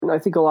I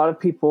think a lot of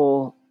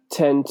people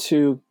tend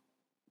to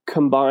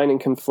combine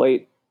and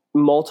conflate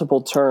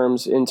multiple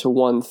terms into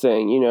one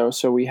thing,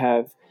 so we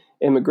have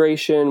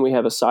immigration, we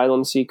have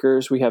asylum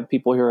seekers, we have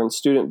people here on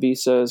student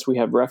visas, we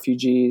have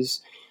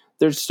refugees.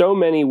 There's so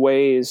many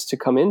ways to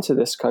come into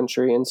this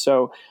country. And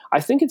so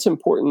I think it's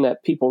important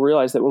that people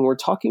realize that when we're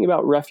talking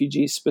about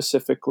refugees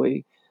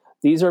specifically,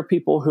 these are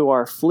people who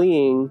are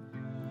fleeing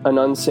an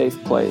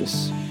unsafe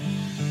place.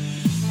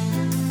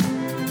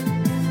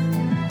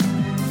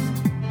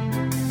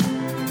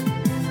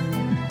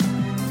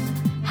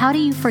 How do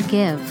you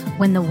forgive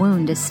when the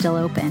wound is still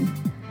open?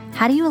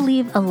 How do you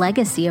leave a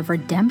legacy of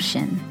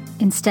redemption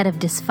instead of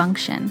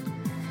dysfunction?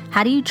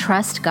 How do you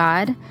trust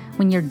God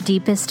when your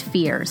deepest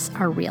fears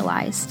are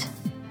realized?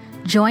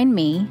 Join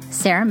me,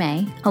 Sarah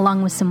May,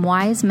 along with some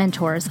wise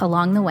mentors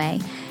along the way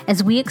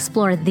as we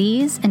explore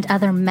these and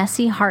other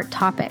messy heart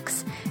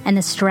topics and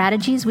the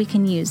strategies we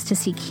can use to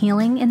seek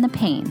healing in the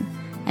pain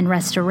and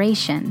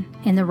restoration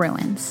in the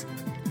ruins.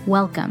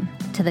 Welcome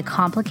to the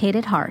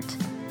Complicated Heart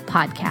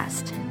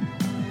podcast.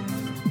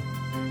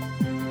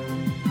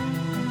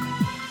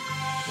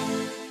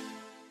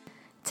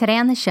 Today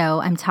on the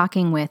show, I'm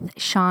talking with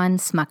Shawn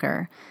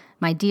Smucker,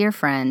 my dear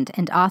friend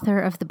and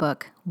author of the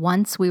book,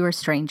 Once We Were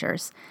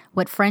Strangers,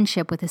 What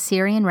Friendship with a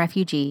Syrian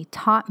Refugee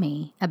Taught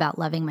Me About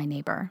Loving My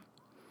Neighbor.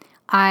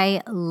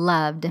 I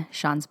loved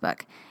Shawn's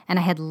book, and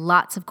I had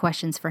lots of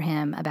questions for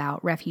him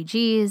about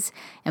refugees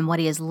and what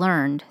he has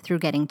learned through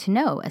getting to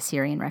know a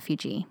Syrian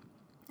refugee.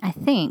 I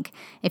think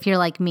if you're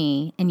like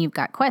me and you've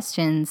got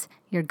questions,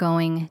 you're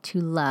going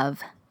to love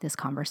this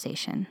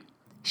conversation.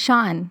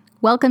 Shawn,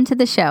 welcome to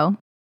the show.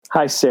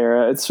 Hi,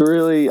 Sarah. It's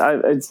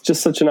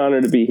just such an honor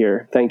to be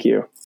here. Thank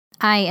you.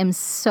 I am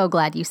so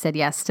glad you said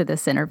yes to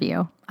this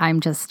interview.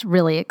 I'm just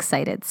really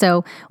excited.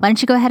 So why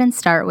don't you go ahead and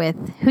start with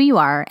who you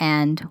are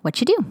and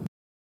what you do?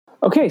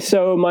 Okay,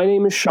 so my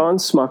name is Shawn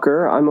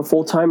Smucker. I'm a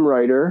full-time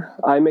writer.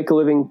 I make a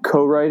living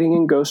co-writing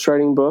and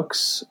ghostwriting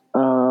books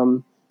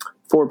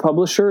for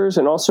publishers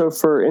and also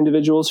for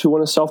individuals who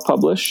want to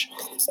self-publish.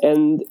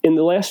 And in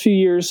the last few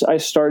years, I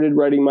started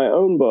writing my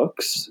own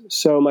books.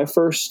 So my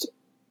first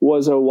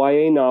was a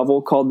YA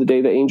novel called The Day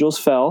the Angels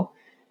Fell.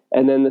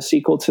 And then the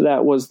sequel to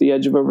that was The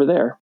Edge of Over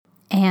There.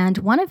 And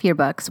one of your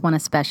books won a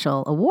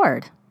special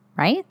award,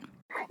 right?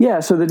 Yeah,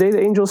 so The Day the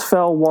Angels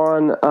Fell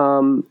won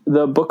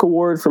the book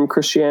award from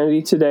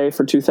Christianity Today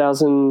for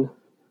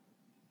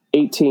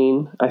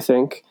 2018, I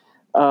think.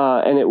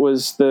 And it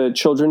was the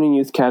children and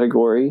youth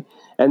category.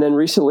 And then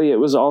recently it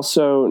was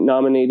also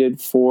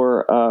nominated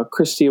for a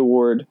Christie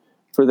Award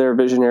for their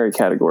visionary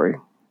category.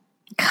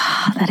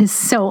 God, that is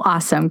so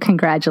awesome.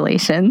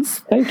 Congratulations.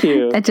 Thank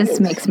you. That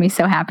just makes me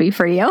so happy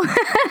for you.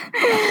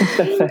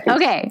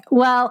 Okay.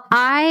 Well,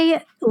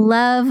 I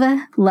love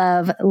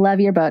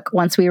your book,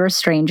 Once We Were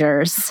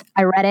Strangers.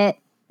 I read it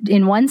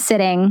in one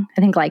sitting,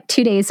 I think like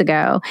 2 days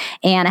ago.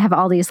 And I have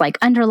all these like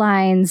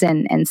underlines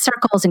and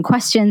circles and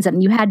questions.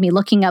 And you had me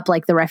looking up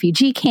like the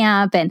refugee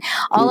camp and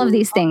all of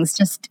these things,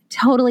 just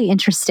totally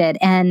interested.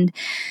 And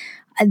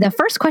the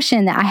first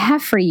question that I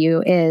have for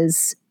you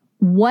is,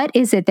 what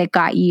is it that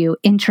got you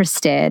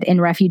interested in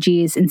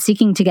refugees and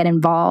seeking to get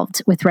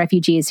involved with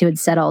refugees who had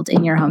settled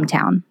in your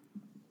hometown?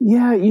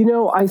 Yeah,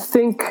 I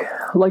think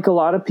like a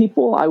lot of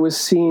people, I was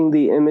seeing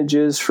the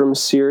images from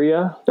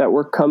Syria that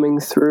were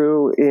coming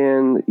through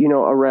in,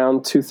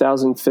 around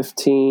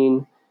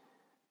 2015,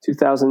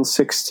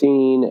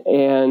 2016.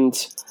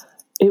 And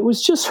it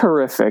was just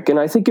horrific. And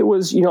I think it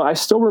was, I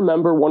still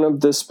remember one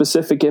of the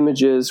specific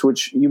images,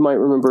 which you might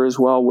remember as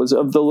well, was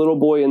of the little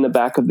boy in the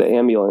back of the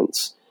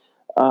ambulance.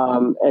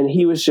 And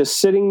he was just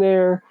sitting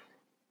there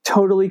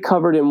totally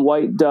covered in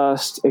white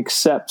dust,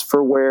 except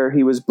for where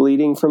he was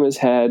bleeding from his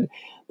head.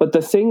 But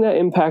the thing that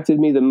impacted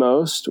me the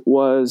most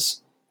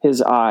was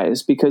his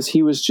eyes, because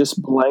he was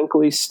just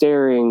blankly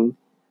staring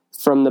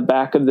from the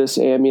back of this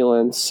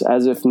ambulance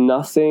as if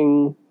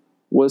nothing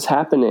was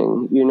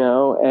happening,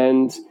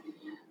 And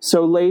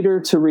so later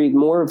to read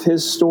more of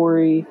his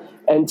story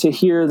and to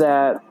hear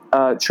that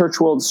Church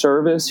World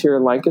Service here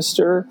in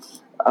Lancaster,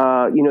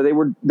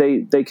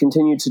 they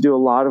continue to do a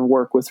lot of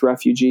work with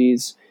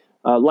refugees.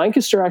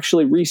 Lancaster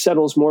actually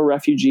resettles more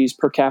refugees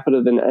per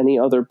capita than any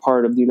other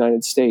part of the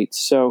United States.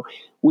 So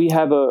we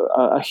have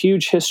a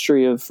huge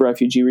history of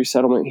refugee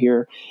resettlement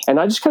here. And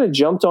I just kind of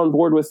jumped on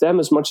board with them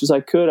as much as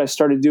I could. I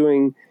started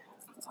doing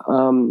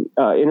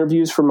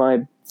interviews for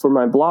my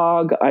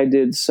blog. I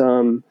did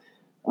some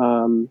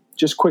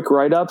just quick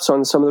write-ups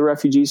on some of the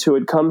refugees who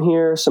had come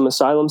here, some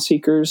asylum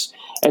seekers.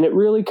 And it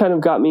really kind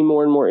of got me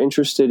more and more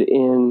interested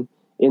in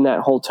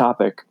that whole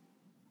topic.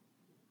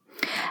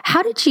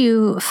 How did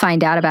you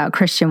find out about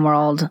Christian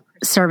World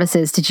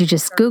Services? Did you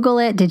just Google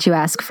it? Did you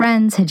ask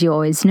friends? Had you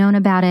always known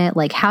about it?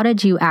 Like, how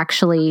did you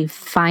actually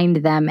find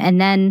them? And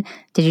then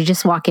did you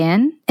just walk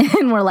in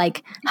and were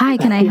like, hi,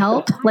 can I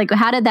help? Like,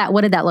 what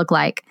did that look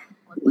like?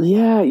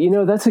 Yeah,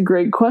 that's a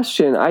great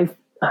question. I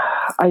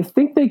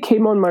think they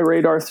came on my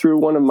radar through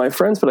one of my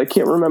friends, but I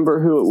can't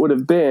remember who it would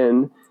have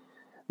been.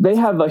 They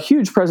have a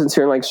huge presence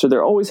here in Lancaster.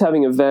 They're always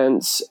having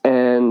events,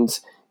 and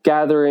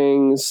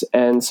gatherings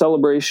and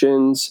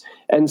celebrations.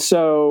 And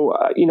so,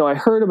 I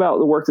heard about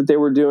the work that they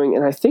were doing,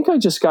 and I think I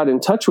just got in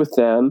touch with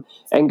them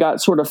and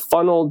got sort of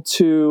funneled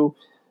to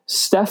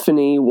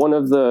Stephanie, one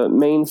of the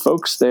main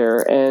folks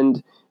there.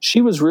 And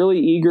she was really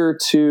eager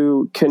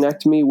to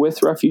connect me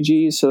with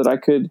refugees so that I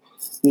could,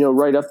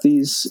 write up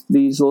these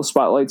little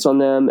spotlights on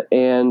them.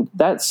 And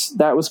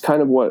that was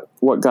kind of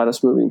what got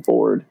us moving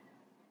forward.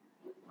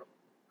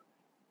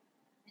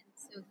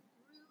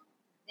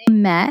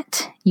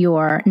 Met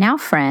your now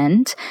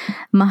friend,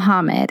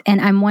 Muhammad. And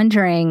I'm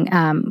wondering,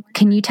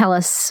 can you tell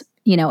us,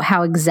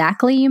 how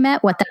exactly you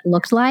met, what that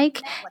looked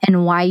like,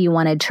 and why you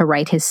wanted to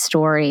write his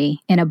story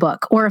in a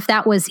book, or if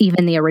that was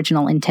even the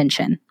original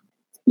intention?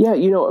 Yeah,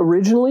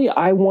 originally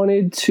I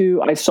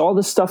saw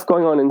this stuff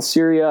going on in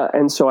Syria.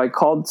 And so I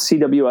called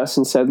CWS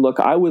and said, look,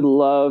 I would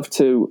love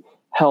to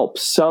help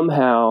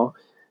somehow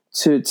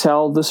to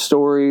tell the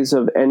stories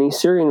of any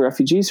Syrian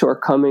refugees who are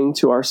coming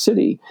to our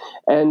city.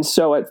 And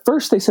so at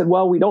first they said,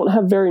 well, we don't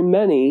have very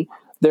many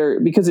there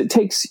because it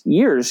takes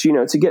years,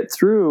 to get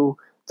through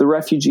the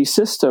refugee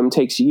system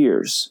takes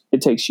years.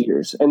 It takes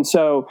years. And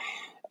so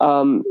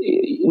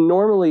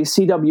normally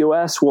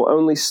CWS will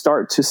only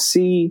start to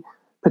see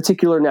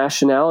particular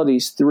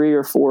nationalities 3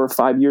 or 4 or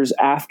 5 years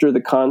after the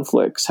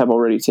conflicts have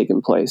already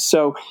taken place.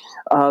 So,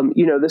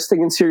 this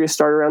thing in Syria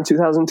started around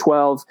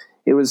 2012.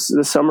 It was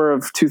the summer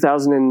of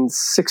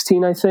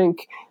 2016, I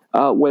think,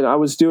 when I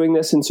was doing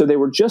this. And so they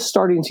were just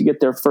starting to get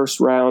their first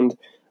round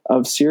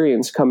of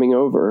Syrians coming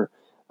over.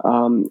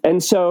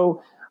 And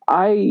so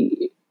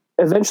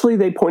eventually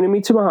they pointed me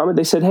to Muhammad.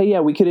 They said, hey, yeah,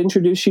 we could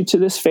introduce you to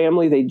this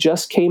family. They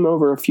just came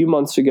over a few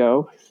months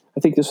ago. I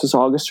think this was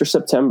August or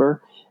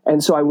September.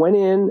 And so I went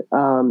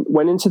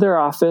into their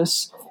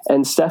office,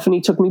 and Stephanie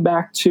took me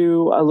back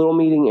to a little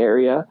meeting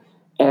area,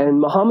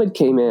 and Muhammad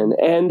came in,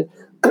 and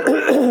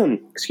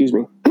excuse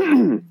me,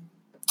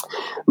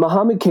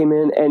 Muhammad came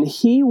in, and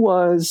he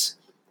was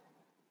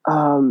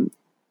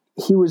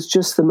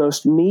just the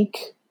most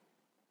meek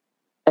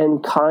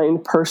and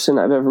kind person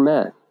I've ever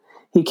met.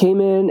 He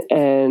came in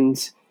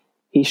and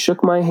he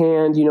shook my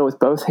hand, with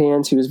both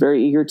hands. He was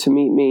very eager to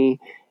meet me,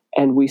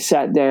 and we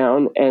sat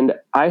down, and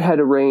I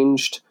had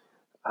arranged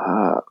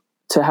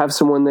to have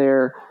someone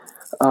there.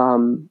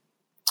 Oh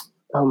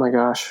my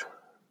gosh.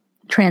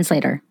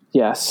 Translator.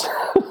 Yes.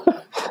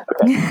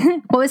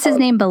 What was his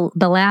name?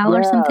 Bilal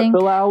or something?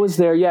 Bilal was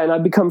there. Yeah. And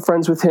I've become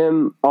friends with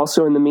him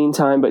also in the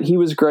meantime, but he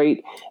was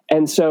great.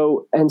 And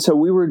so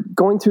we were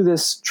going through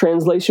this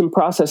translation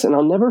process, and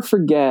I'll never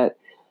forget,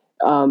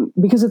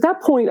 because at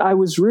that point I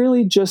was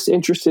really just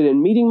interested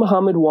in meeting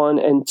Muhammad, 1,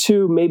 and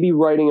 2, maybe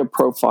writing a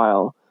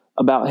profile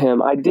about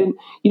him. I didn't,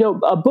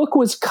 a book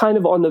was kind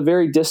of on the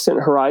very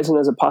distant horizon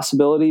as a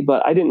possibility,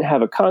 but I didn't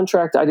have a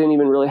contract. I didn't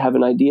even really have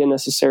an idea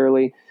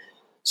necessarily.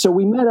 So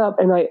we met up,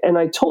 and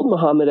I told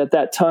Muhammad at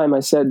that time,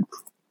 I said,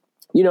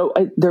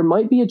 there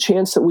might be a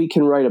chance that we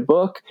can write a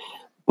book,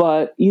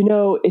 but,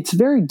 it's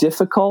very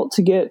difficult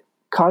to get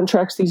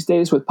contracts these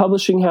days with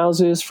publishing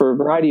houses for a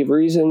variety of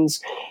reasons.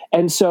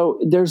 And so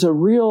there's a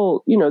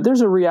real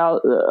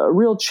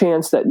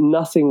chance that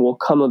nothing will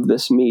come of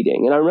this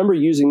meeting. And I remember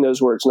using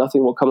those words,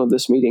 nothing will come of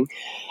this meeting.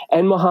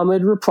 And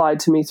Muhammad replied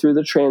to me through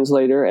the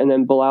translator. And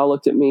then Bilal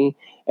looked at me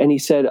and he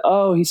said,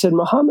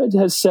 Muhammad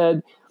has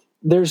said,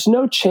 there's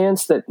no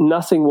chance that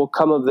nothing will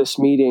come of this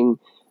meeting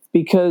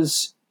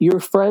because you're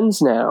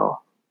friends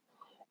now.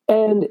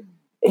 And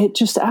it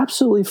just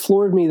absolutely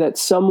floored me that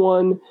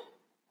someone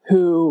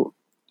who,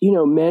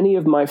 many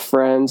of my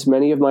friends,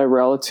 many of my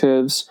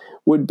relatives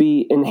would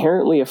be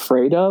inherently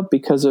afraid of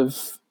because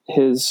of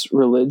his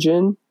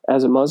religion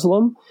as a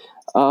Muslim,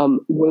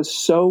 was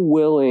so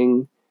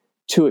willing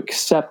to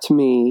accept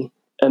me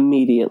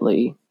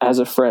immediately as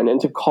a friend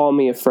and to call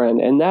me a friend.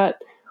 And that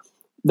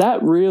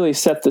really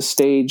set the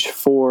stage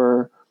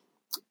for,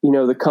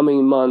 the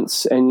coming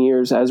months and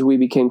years as we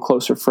became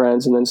closer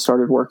friends and then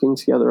started working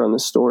together on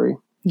this story.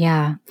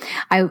 Yeah.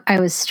 I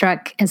was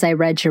struck as I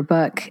read your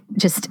book,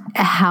 just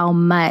how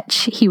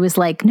much he was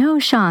like, no,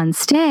 Sean,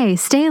 stay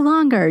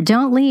longer.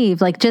 Don't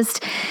leave. Like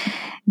just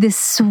this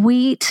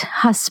sweet,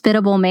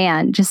 hospitable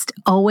man, just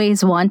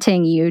always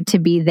wanting you to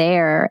be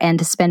there and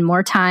to spend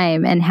more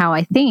time. And how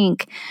I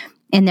think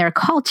in their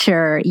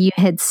culture, you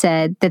had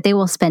said that they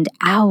will spend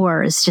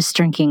hours just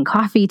drinking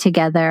coffee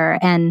together.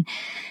 And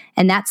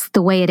that's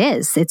the way it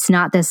is. It's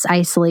not this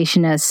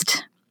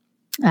isolationist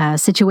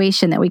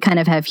situation that we kind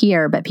of have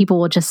here, but people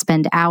will just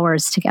spend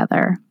hours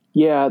together.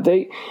 Yeah,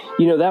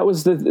 that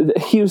was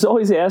he was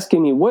always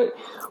asking me,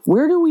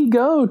 where do we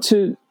go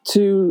to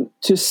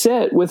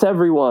sit with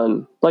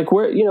everyone? Like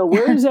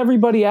where is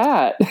everybody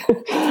at?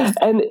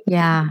 And,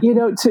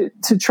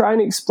 to try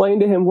and explain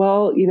to him,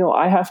 well,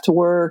 I have to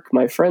work.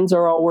 My friends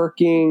are all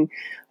working.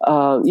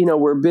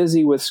 We're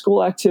busy with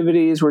school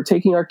activities. We're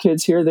taking our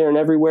kids here, there, and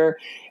everywhere.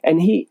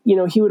 And he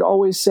would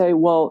always say,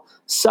 well,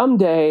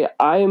 someday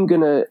I am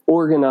going to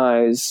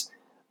organize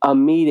a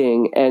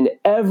meeting and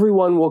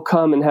everyone will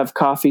come and have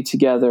coffee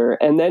together.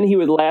 And then he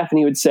would laugh and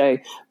he would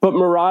say, but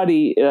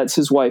Marathi, that's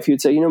his wife, he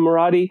would say,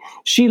 Marathi,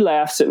 she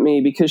laughs at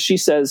me because she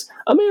says,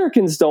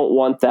 Americans don't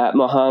want that,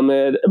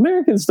 Muhammad.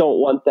 Americans don't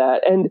want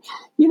that. And,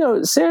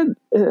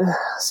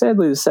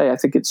 sadly to say, I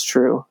think it's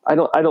true. I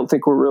don't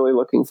think we're really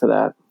looking for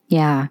that.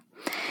 Yeah.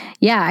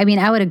 Yeah. I mean,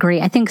 I would agree.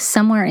 I think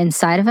somewhere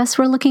inside of us,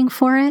 we're looking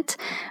for it,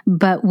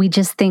 but we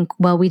just think,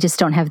 well, we just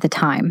don't have the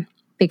time.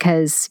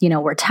 Because,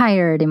 we're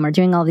tired and we're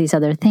doing all these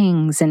other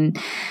things.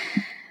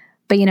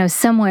 But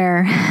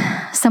somewhere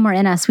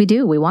in us, we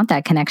want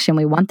that connection.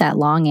 We want that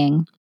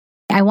longing.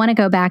 I want to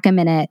go back a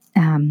minute.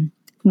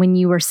 When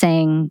you were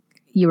saying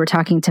you were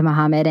talking to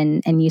Muhammad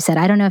and you said,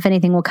 I don't know if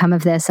anything will come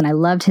of this. And I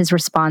loved his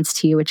response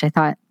to you, which I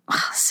thought,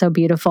 so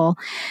beautiful.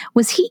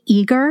 Was he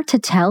eager to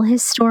tell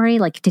his story?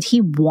 Like, did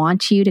he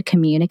want you to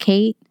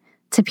communicate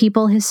to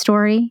people his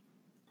story?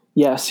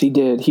 Yes, he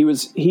did. He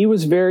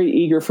was very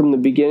eager from the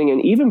beginning.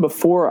 And even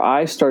before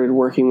I started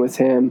working with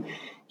him,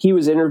 he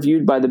was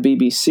interviewed by the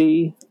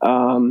BBC.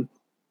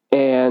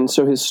 And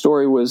so his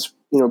story was,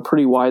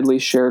 pretty widely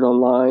shared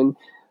online.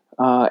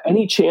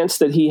 Any chance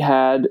that he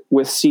had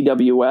with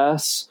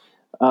CWS,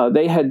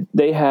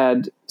 they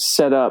had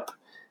set up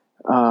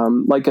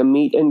like a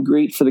meet and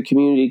greet for the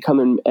community to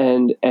come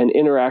and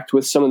interact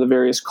with some of the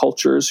various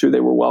cultures who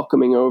they were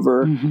welcoming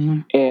over.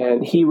 Mm-hmm.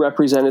 And he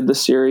represented the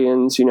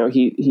Syrians.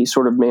 He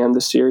sort of manned the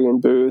Syrian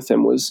booth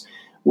and was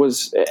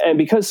and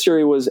because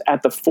Syria was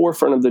at the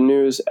forefront of the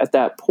news at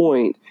that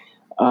point,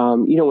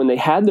 when they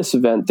had this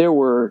event, there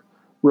was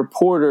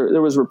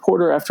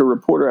reporter after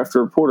reporter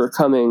after reporter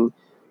coming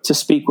to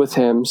speak with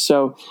him.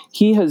 So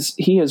he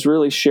has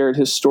really shared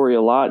his story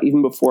a lot,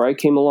 even before I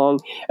came along.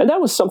 And that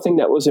was something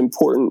that was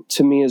important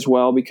to me as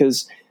well,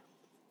 because,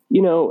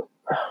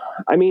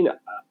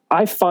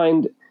 I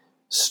find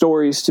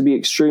stories to be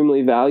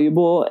extremely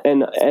valuable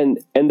and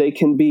they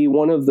can be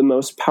one of the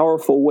most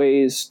powerful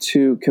ways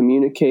to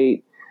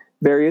communicate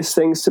various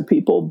things to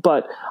people.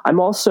 But I'm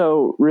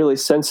also really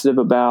sensitive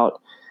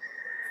about,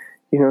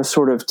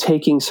 sort of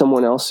taking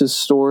someone else's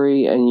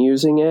story and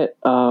using it.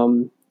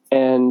 And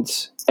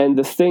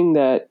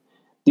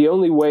the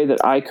only way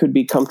that I could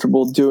be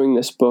comfortable doing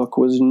this book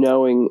was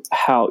knowing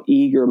how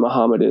eager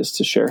Muhammad is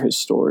to share his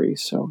story.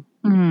 So,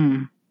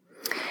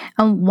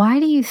 why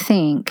do you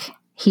think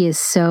he is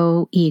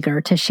so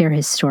eager to share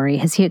his story?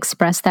 Has he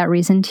expressed that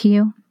reason to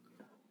you?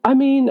 I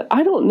mean,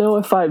 I don't know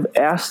if I've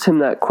asked him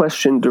that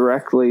question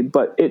directly,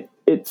 but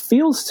it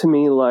feels to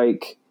me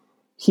like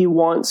he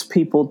wants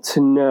people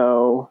to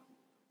know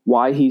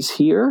why he's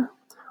here,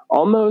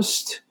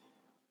 almost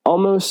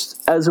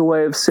as a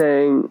way of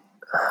saying,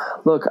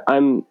 look, I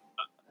don't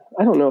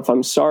know if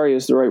I'm sorry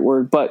is the right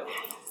word, but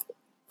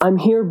I'm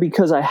here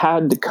because I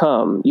had to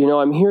come.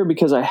 I'm here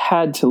because I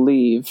had to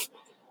leave.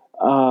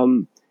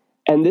 And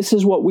this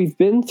is what we've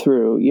been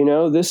through.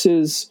 This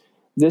is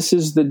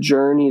the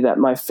journey that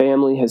my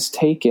family has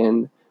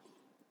taken.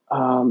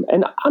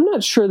 And I'm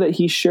not sure that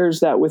he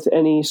shares that with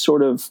any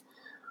sort of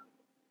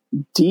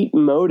deep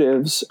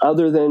motives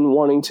other than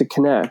wanting to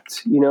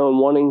connect, and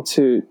wanting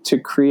to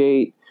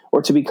create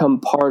or to become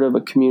part of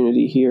a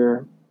community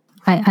here.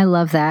 I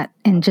love that.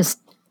 And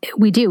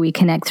we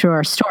connect through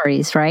our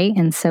stories, right?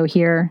 And so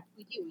here,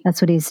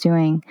 that's what he's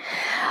doing.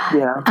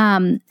 Yeah.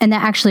 And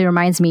that actually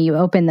reminds me, you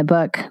open the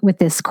book with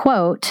this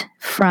quote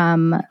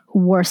from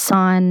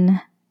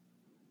Warsan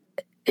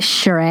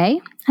Shire,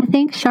 I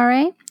think.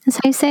 Shire is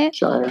how you say it?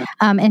 Shire.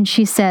 And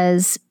she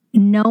says,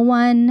 no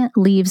one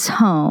leaves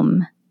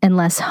home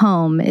unless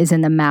home is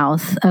in the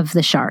mouth of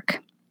the shark.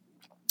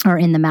 Or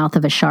in the mouth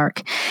of a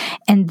shark.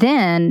 And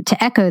then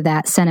to echo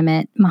that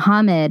sentiment,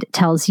 Muhammad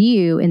tells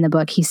you in the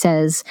book, he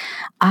says,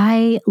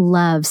 I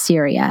love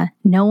Syria.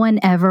 No one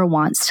ever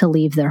wants to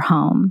leave their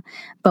home,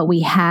 but we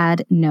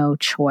had no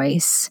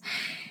choice.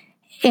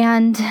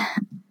 And,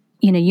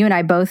 you and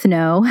I both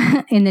know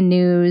in the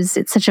news,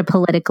 it's such a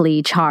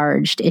politically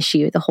charged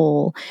issue, the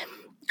whole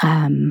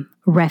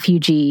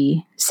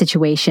refugee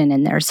situation,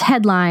 and there's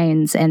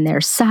headlines and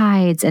there's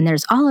sides and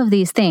there's all of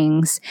these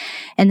things.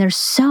 And there's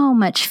so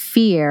much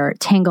fear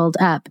tangled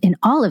up in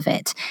all of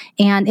it.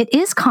 And it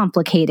is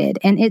complicated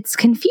and it's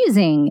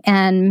confusing.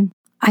 And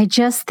I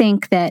just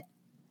think that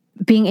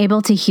being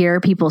able to hear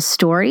people's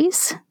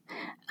stories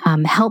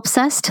helps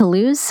us to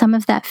lose some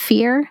of that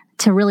fear,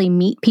 to really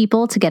meet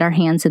people, to get our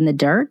hands in the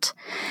dirt.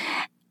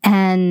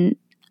 And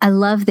I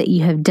love that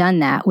you have done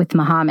that with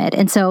Muhammad.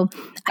 And so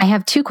I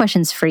have two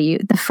questions for you.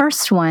 The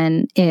first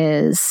one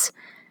is,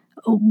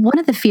 one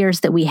of the fears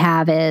that we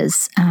have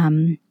is,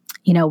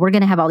 we're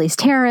going to have all these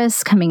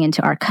terrorists coming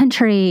into our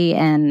country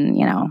and,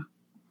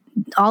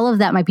 all of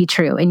that might be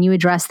true. And you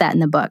address that in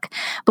the book.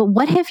 But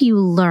what have you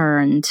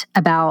learned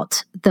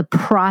about the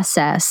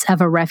process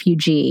of a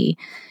refugee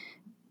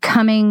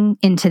coming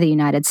into the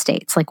United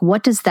States? Like,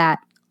 what does that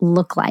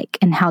look like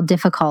and how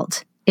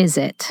difficult is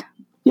it?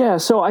 Yeah,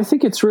 so I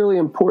think it's really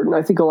important.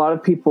 I think a lot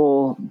of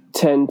people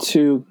tend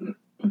to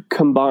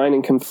combine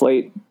and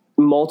conflate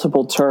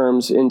multiple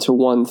terms into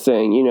one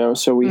thing,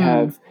 So we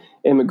have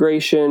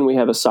immigration, we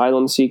have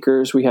asylum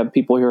seekers, we have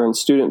people here on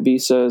student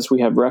visas,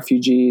 we have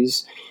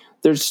refugees.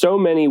 There's so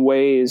many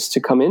ways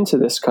to come into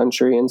this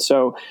country. And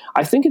so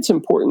I think it's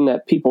important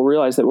that people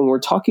realize that when we're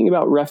talking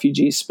about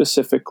refugees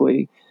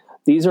specifically,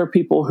 these are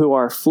people who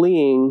are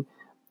fleeing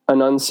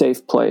an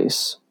unsafe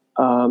place.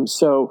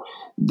 So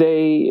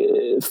they,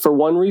 for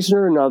one reason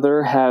or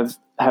another, have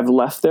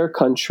left their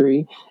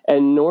country.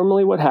 And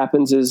normally what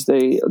happens is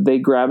they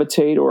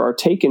gravitate or are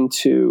taken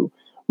to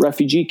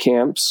refugee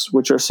camps,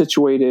 which are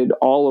situated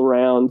all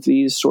around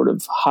these sort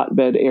of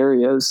hotbed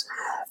areas.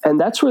 And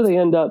that's where they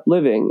end up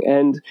living.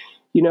 And,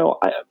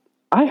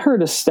 I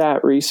heard a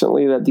stat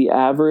recently that the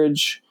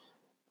average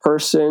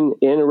person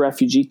in a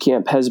refugee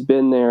camp has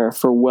been there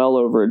for well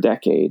over a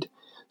decade.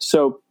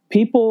 So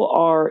people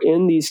are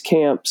in these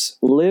camps,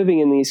 living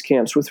in these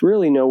camps with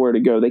really nowhere to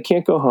go. They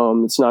can't go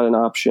home. It's not an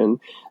option.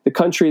 The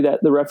country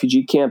that the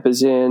refugee camp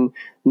is in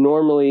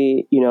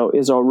normally,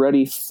 is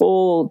already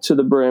full to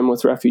the brim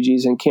with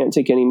refugees and can't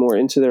take any more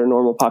into their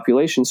normal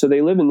population. So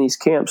they live in these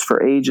camps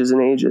for ages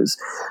and ages.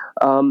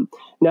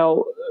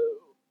 Now,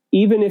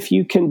 even if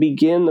you can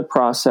begin the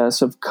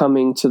process of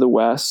coming to the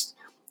West,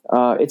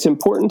 it's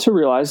important to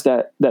realize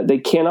that they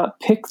cannot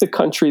pick the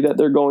country that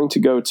they're going to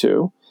go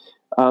to.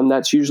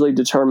 That's usually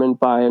determined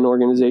by an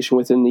organization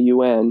within the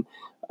UN,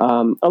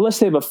 unless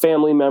they have a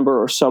family member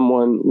or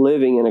someone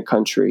living in a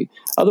country.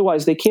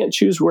 Otherwise, they can't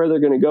choose where they're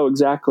going to go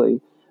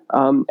exactly.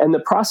 And the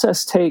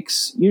process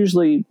takes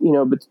usually,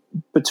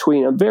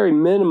 between a very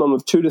minimum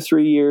of 2 to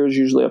 3 years,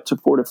 usually up to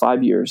 4 to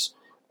 5 years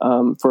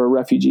for a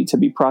refugee to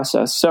be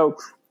processed. So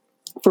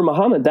for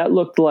Muhammad, that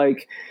looked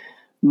like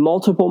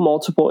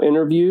multiple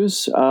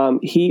interviews.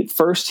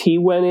 He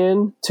went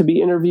in to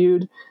be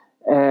interviewed.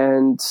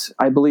 And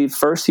I believe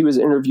first he was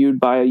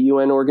interviewed by a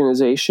UN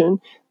organization.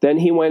 Then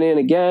he went in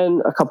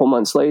again a couple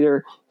months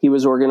later. He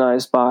was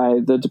organized by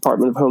the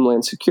Department of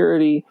Homeland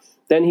Security.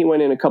 Then he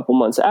went in a couple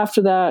months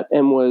after that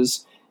and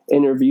was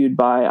interviewed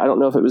by, I don't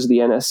know if it was the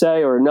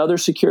NSA or another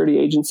security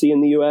agency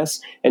in the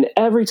US. And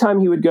every time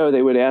he would go,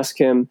 they would ask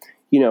him,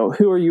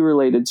 who are you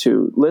related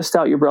to? List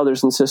out your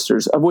brothers and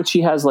sisters, of which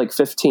he has like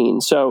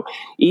 15. So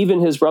even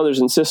his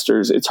brothers and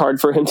sisters, it's hard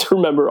for him to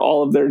remember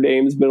all of their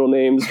names, middle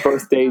names,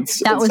 birth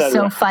dates. That was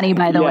so funny,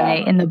 by the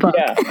way, in the book.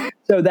 Yeah.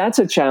 So that's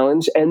a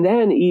challenge. And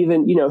then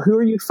even, who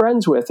are you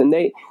friends with? And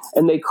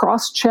they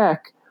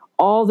cross-check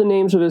all the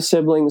names of his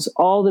siblings,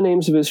 all the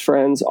names of his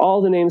friends,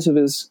 all the names of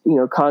his,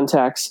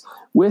 contacts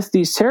with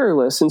these terror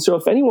lists. And so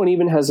if anyone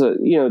even has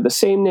the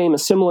same name, a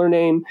similar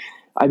name,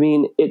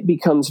 it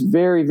becomes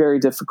very, very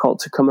difficult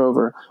to come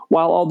over.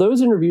 While all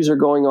those interviews are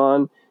going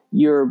on,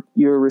 you're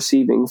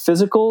receiving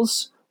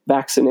physicals,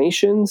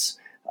 vaccinations,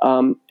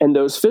 and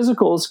those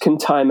physicals can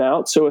time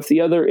out. So if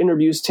the other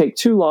interviews take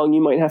too long,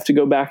 you might have to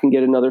go back and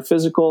get another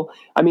physical.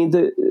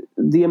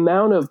 The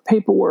amount of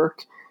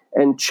paperwork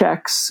and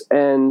checks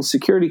and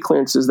security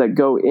clearances that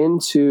go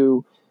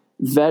into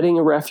vetting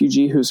a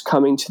refugee who's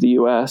coming to the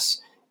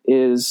U.S.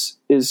 is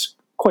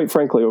quite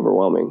frankly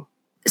overwhelming.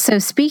 So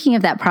speaking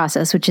of that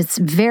process, which is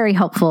very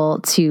helpful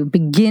to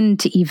begin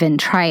to even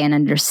try and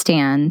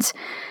understand,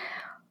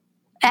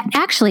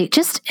 actually,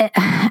 just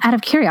out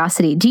of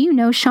curiosity, do you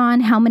know,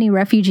 Sean, how many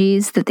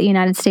refugees that the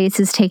United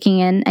States is taking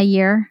in a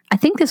year? I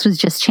think this was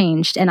just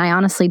changed, and I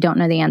honestly don't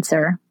know the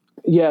answer.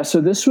 Yeah, so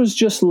this was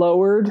just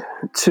lowered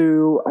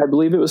to, I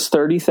believe it was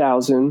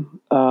 30,000,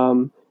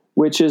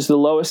 which is the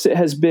lowest it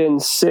has been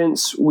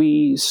since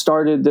we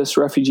started this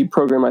refugee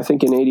program, I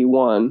think in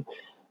 81.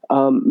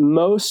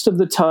 Most of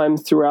the time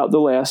throughout the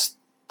last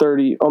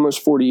 30,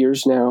 almost 40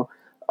 years now,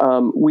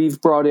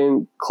 we've brought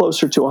in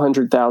closer to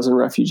 100,000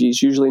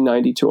 refugees, usually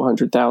 90 to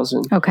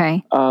 100,000.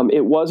 Okay.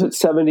 It was at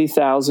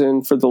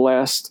 70,000 for the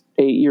last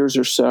 8 years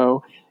or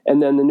so. And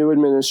then the new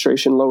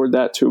administration lowered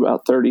that to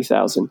about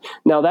 30,000.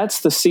 Now that's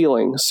the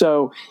ceiling.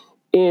 So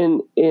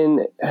in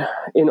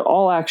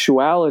all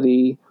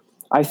actuality,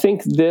 I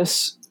think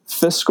this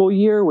fiscal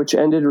year, which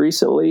ended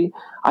recently,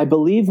 I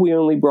believe we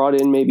only brought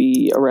in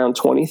maybe around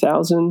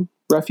 20,000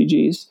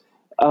 refugees.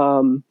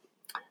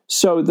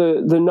 So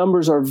the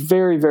numbers are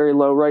very, very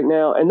low right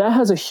now. And that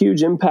has a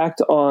huge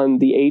impact on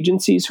the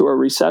agencies who are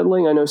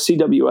resettling. I know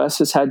CWS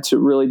has had to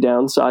really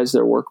downsize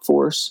their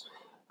workforce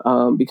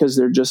because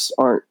there just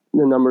aren't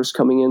the numbers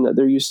coming in that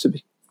there used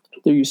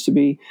to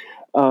be.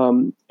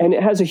 And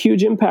it has a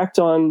huge impact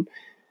on,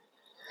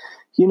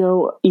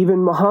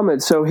 even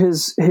Muhammad. So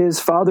his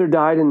father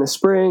died in the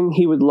spring.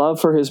 He would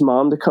love for his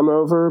mom to come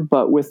over,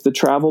 but with the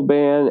travel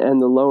ban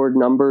and the lowered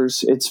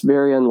numbers, it's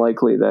very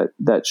unlikely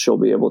that she'll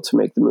be able to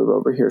make the move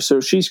over here. So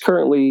she's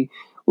currently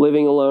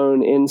living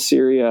alone in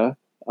Syria,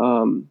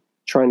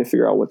 trying to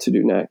figure out what to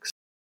do next.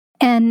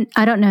 And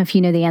I don't know if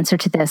you know the answer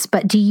to this,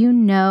 but do you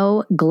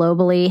know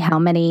globally how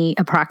many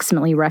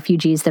approximately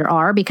refugees there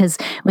are? Because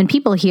when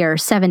people hear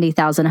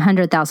 70,000,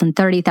 100,000,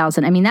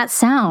 30,000, that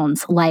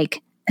sounds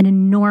like an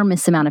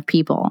enormous amount of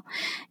people.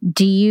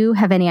 Do you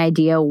have any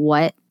idea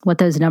what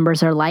those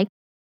numbers are like?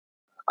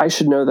 I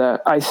should know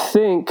that. I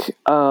think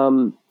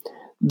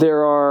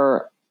there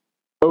are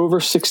over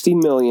 60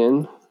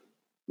 million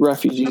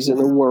refugees in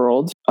the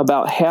world.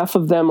 About half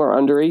of them are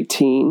under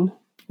 18.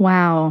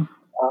 Wow.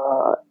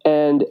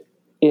 And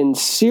in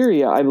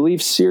Syria, I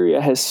believe Syria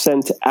alone has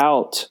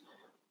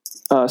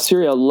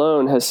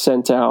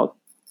sent out,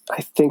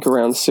 I think,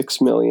 around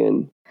 6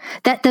 million.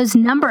 Those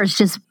numbers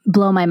just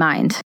blow my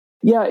mind.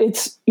 Yeah,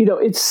 it's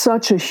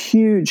such a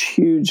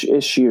huge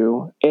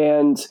issue.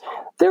 And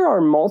there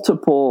are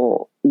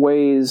multiple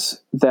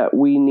ways that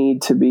we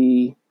need to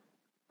be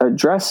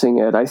addressing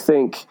it. I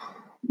think,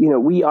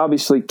 we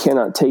obviously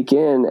cannot take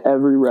in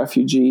every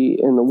refugee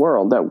in the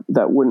world.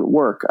 That wouldn't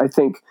work. I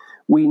think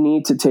we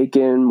need to take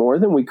in more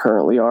than we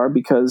currently are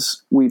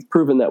because we've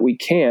proven that we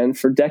can.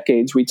 For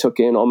decades, we took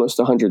in almost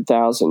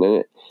 100,000.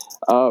 And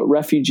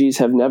refugees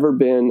have never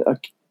been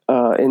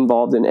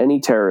involved in any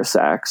terrorist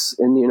acts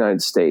in the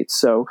United States.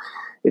 So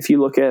if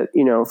you look at,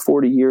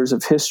 40 years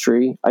of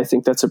history, I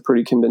think that's a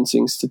pretty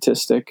convincing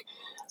statistic.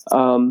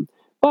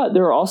 But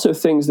there are also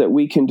things that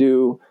we can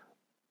do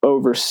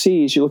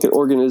overseas. You look at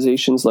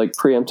organizations like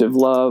Preemptive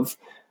Love,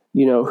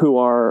 who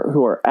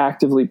are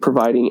actively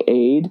providing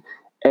aid.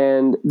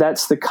 And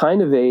that's the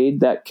kind of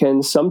aid that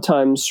can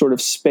sometimes sort of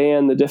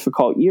span the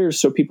difficult years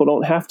so people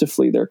don't have to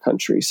flee their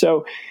country.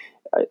 So,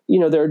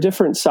 there are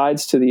different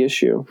sides to the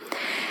issue.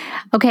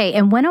 Okay.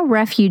 And when a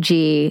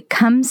refugee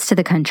comes to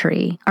the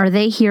country, are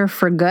they here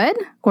for good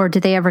or do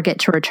they ever get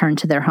to return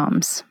to their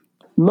homes?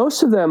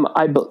 Most of them,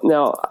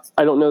 now,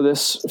 I don't know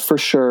this for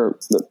sure,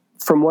 but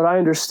from what I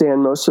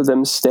understand, most of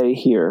them stay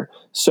here.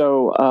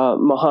 So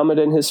Muhammad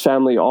and his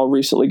family all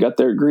recently got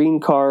their green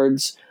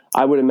cards.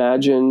 I would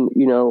imagine,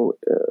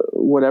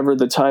 whatever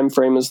the time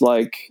frame is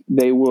like,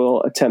 they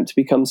will attempt to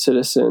become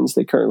citizens.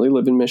 They currently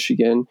live in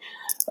Michigan.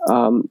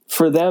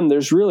 For them,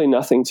 there's really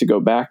nothing to go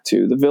back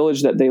to. The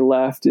village that they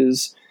left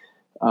is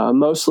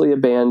mostly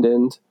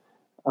abandoned.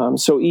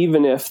 So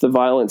even if the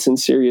violence in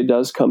Syria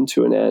does come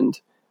to an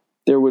end,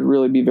 there would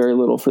really be very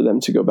little for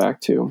them to go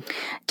back to.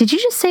 Did you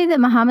just say that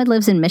Muhammad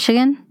lives in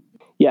Michigan?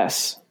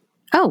 Yes.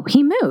 Oh,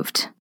 he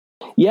moved.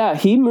 Yeah,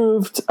 he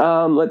moved,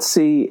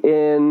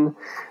 in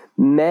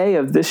May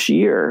of this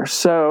year.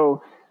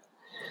 So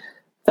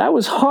that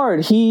was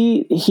hard.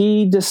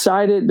 He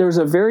decided there's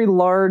a very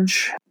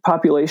large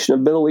population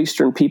of Middle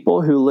Eastern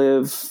people who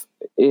live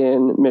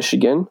in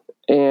Michigan,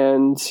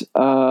 and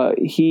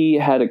he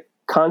had a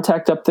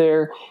contact up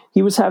there.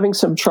 He was having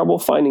some trouble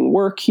finding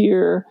work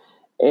here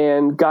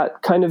and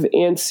got kind of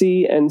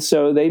antsy, and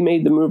so they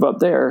made the move up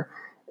there.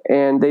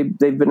 And they've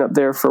been up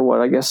there for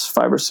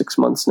 5 or 6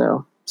 months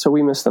now. So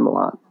we miss them a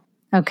lot.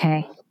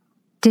 Okay.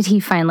 Did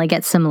he finally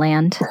get some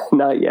land?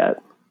 Not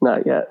yet.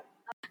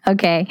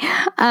 Okay.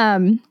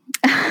 That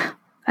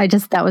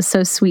was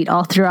so sweet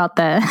all throughout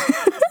the,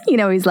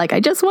 he's like, I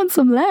just want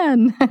some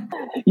land.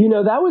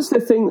 That was the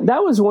thing.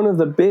 That was one of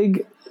the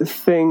big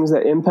things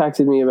that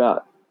impacted me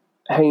about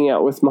hanging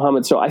out with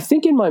Muhammad. So I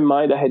think in my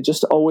mind, I had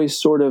just always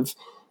sort of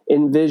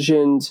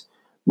envisioned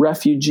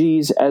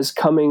refugees as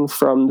coming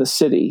from the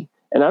city.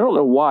 And I don't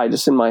know why,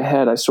 just in my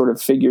head, I sort of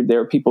figured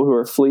there are people who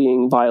are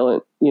fleeing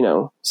violent,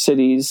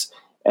 cities,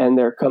 and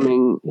they're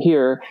coming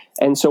here.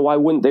 And so why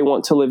wouldn't they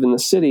want to live in the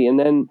city? And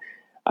then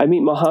I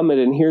meet Muhammad,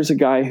 and here's a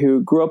guy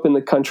who grew up in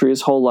the country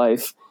his whole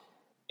life.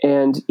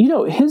 And,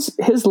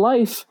 his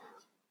life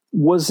he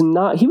was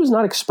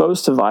not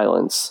exposed to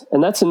violence.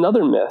 And that's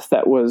another myth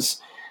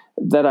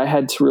that I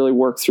had to really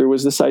work through,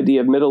 was this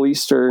idea of Middle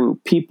Eastern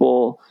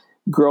people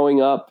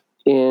growing up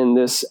in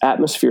this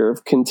atmosphere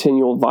of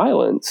continual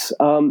violence.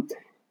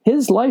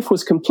 His life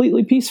was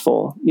completely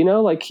peaceful.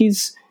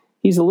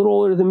 He's a little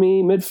older than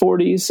me,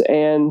 mid-40s,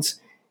 and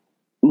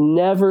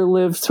never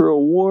lived through a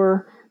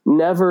war,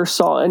 never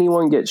saw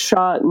anyone get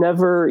shot,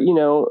 never,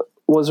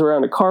 was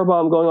around a car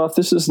bomb going off.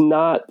 This is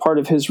not part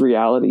of his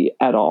reality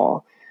at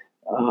all.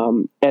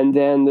 And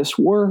then this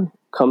war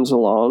comes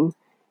along,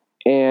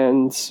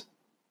 and,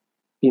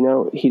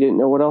 he didn't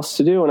know what else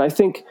to do. And I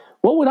think,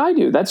 what would I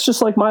do? That's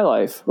just like my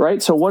life,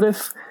 right? So what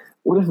if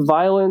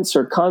violence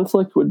or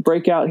conflict would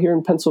break out here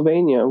in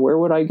Pennsylvania? Where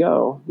would I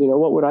go?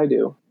 What would I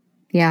do?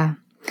 Yeah.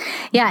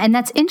 Yeah. And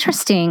that's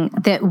interesting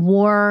that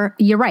war,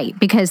 you're right,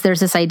 because there's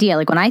this idea,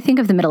 like when I think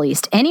of the Middle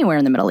East, anywhere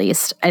in the Middle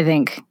East, I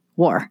think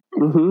war.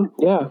 Mm-hmm.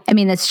 Yeah. I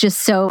mean, it's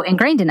just so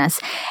ingrained in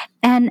us.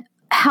 And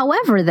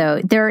however,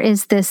 though, there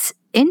is this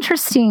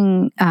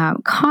interesting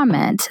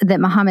comment that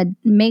Muhammad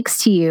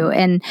makes to you,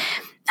 and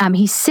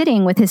he's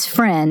sitting with his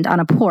friend on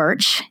a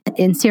porch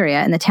in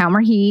Syria, in the town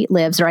where he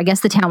lives, or I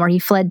guess the town where he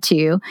fled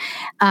to.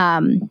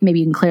 Maybe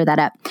you can clear that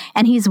up.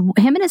 And him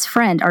and his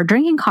friend are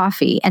drinking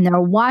coffee, and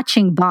they're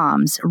watching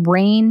bombs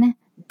rain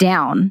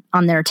down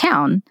on their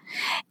town.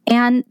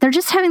 And they're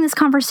just having this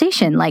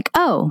conversation like,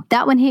 oh,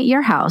 that one hit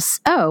your house.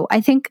 Oh,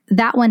 I think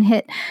that one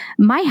hit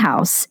my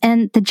house.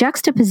 And the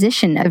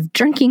juxtaposition of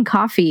drinking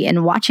coffee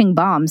and watching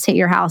bombs hit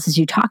your house as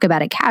you talk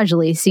about it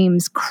casually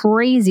seems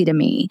crazy to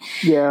me.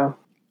 Yeah.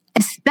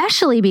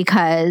 Especially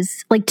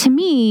because, to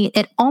me,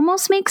 it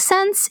almost makes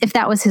sense if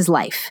that was his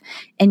life.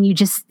 And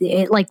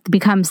it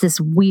becomes this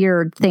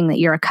weird thing that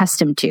you're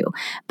accustomed to.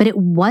 But it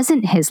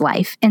wasn't his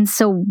life. And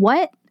so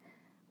what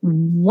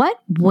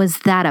was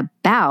that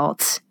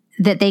about?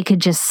 that they could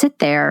just sit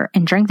there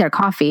and drink their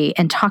coffee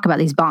and talk about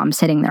these bombs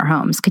hitting their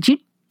homes. Could you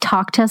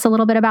talk to us a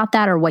little bit about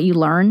that or what you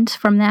learned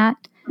from that?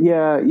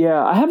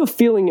 Yeah. I have a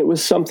feeling it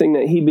was something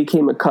that he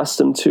became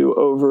accustomed to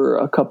over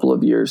a couple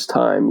of years'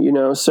 time,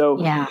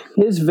 So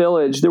his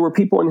village, there were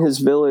people in his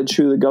village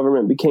who the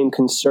government became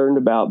concerned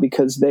about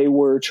because they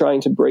were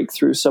trying to break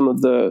through some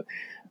of the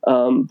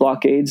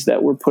blockades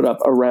that were put up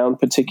around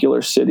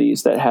particular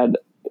cities that had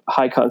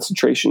high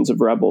concentrations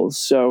of rebels.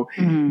 So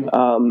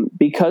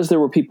because there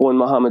were people in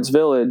Muhammad's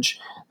village,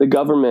 the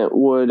government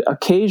would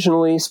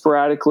occasionally,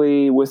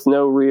 sporadically, with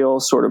no real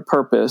sort of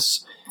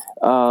purpose,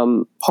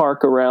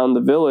 park around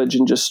the village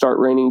and just start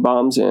raining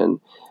bombs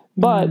in.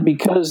 But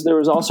because there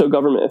was also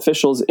government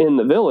officials in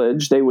the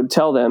village, they would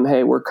tell them,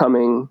 hey, we're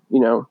coming,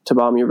 to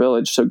bomb your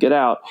village, so get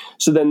out.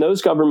 So then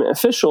those government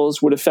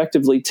officials would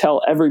effectively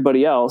tell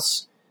everybody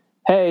else,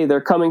 hey,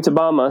 they're coming to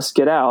bomb us,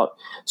 get out.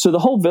 So the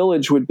whole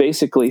village would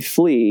basically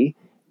flee,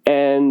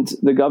 and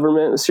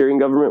the Syrian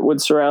government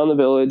would surround the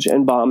village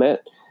and bomb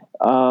it.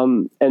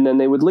 And then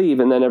they would leave,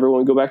 and then everyone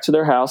would go back to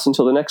their house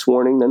until the next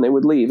warning, then they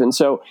would leave. And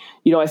so,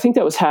 I think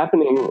that was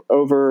happening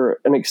over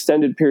an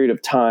extended period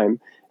of time.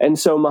 And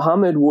so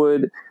Muhammad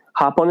would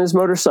hop on his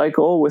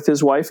motorcycle with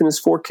his wife and his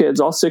 4 kids,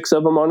 all 6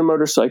 of them on a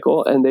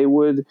motorcycle, and they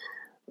would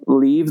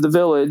leave the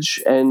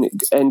village and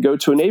go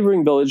to a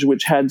neighboring village,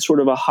 which had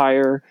sort of a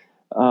higher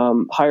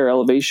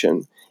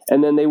elevation.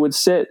 And then they would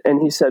sit,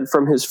 and he said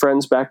from his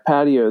friend's back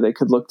patio, they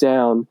could look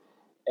down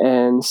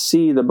and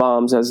see the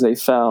bombs as they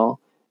fell.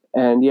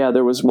 And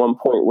there was one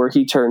point where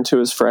he turned to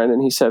his friend and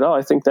he said, oh,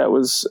 I think that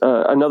was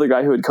another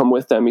guy who had come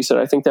with them. He said,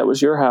 I think that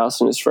was your house.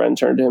 And his friend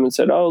turned to him and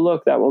said, oh,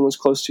 look, that one was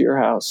close to your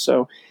house.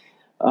 So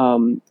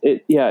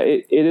it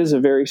is a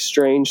very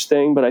strange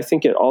thing, but I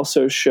think it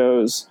also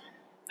shows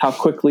how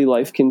quickly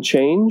life can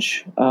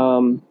change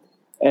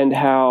and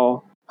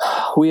how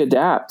we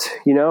adapt,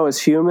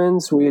 as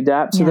humans, we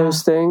adapt to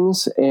those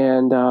things.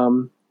 And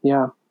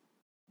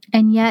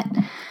And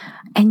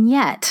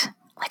yet,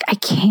 like, I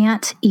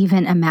can't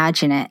even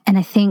imagine it. And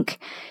I think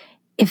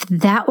if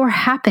that were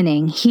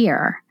happening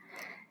here,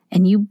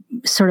 and you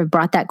sort of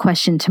brought that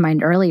question to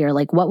mind earlier,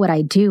 like, what would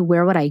I do?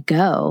 Where would I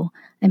go?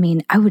 I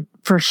mean, I would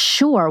for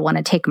sure want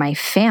to take my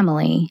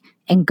family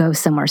and go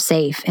somewhere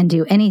safe and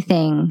do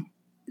anything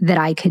that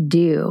I could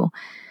do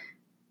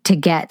to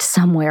get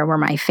somewhere where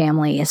my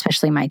family,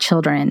 especially my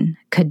children,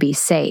 could be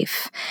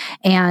safe.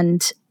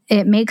 And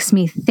it makes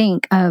me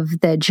think of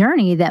the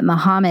journey that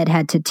Muhammad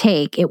had to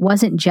take. It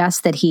wasn't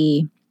just that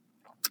he,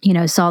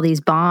 saw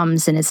these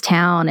bombs in his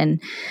town and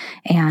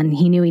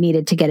he knew he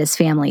needed to get his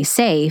family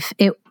safe.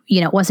 It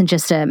wasn't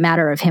just a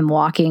matter of him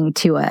walking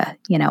to what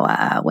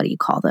do you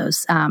call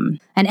those? An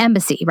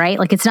embassy, right?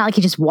 Like, it's not like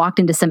he just walked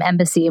into some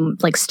embassy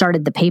and like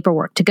started the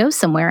paperwork to go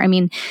somewhere. I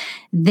mean,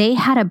 they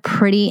had a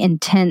pretty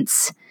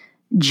intense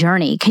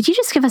journey. Could you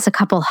just give us a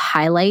couple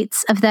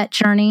highlights of that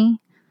journey?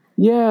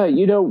 Yeah,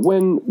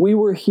 when we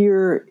were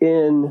here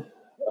in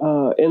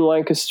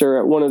Lancaster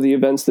at one of the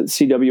events that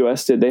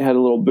CWS did, they had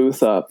a little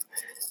booth up,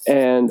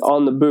 and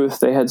on the booth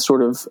they had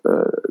sort of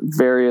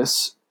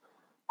various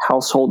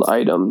household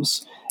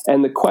items,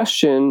 and the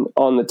question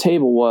on the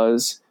table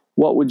was,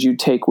 what would you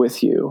take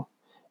with you?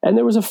 And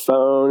there was a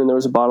phone, and there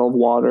was a bottle of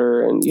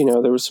water, and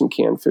there was some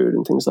canned food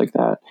and things like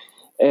that.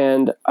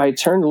 And I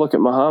turned to look at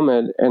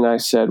Muhammad and I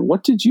said,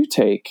 what did you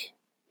take?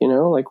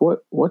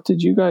 What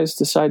did you guys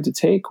decide to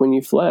take when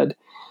you fled?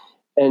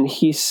 And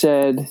he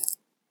said,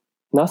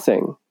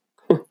 nothing.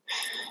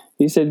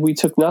 He said, we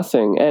took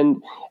nothing.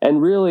 And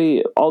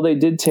really all they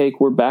did take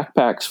were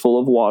backpacks full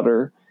of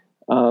water,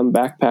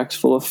 backpacks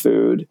full of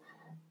food.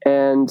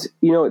 And,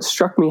 it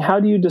struck me, how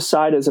do you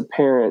decide as a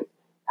parent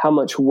how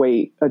much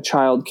weight a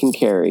child can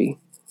carry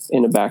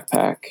in a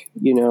backpack?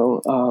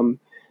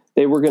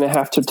 They were going to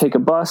have to take a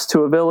bus to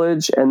a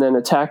village and then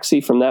a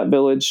taxi from that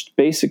village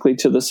basically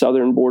to the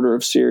southern border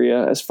of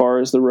Syria as far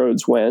as the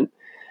roads went.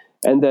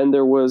 And then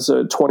there was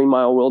a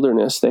 20-mile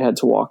wilderness they had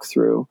to walk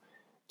through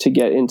to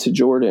get into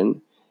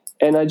Jordan.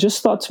 And I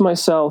just thought to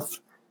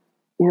myself,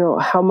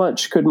 how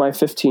much could my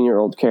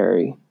 15-year-old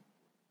carry?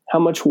 How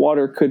much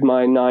water could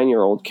my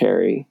 9-year-old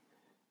carry?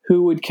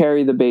 Who would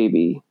carry the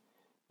baby?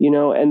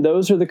 And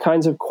those are the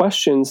kinds of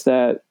questions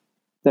that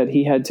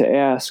he had to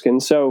ask.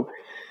 And so,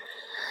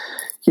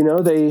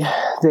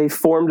 they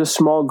formed a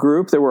small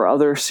group. There were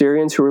other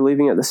Syrians who were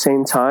leaving at the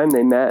same time.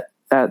 They met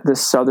at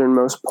this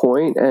southernmost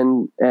point,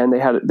 and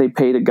they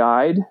paid a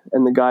guide,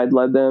 and the guide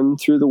led them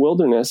through the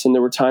wilderness. And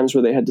there were times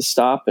where they had to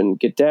stop and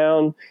get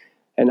down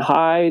and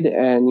hide.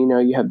 And,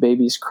 you have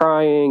babies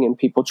crying and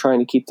people trying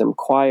to keep them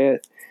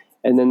quiet.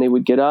 And then they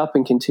would get up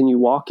and continue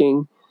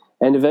walking.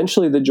 And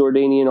eventually the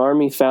Jordanian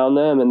army found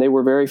them, and they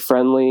were very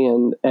friendly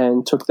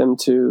and took them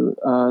to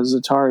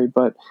Zatari.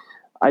 But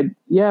I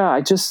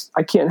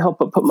can't help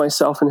but put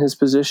myself in his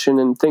position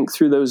and think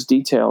through those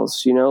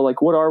details,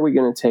 what are we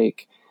going to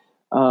take?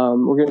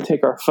 We're going to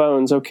take our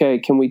phones. Okay.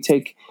 Do we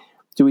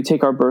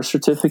take our birth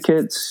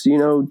certificates?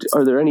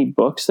 Are there any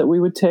books that we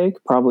would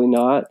take? Probably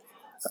not.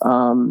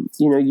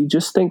 You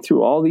just think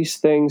through all these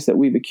things that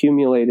we've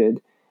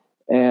accumulated,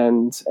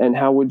 and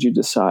how would you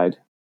decide?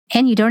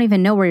 And you don't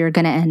even know where you're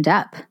going to end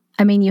up.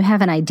 I mean, you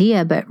have an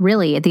idea, but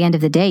really at the end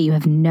of the day, you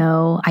have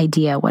no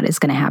idea what is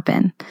going to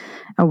happen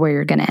or where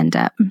you're going to end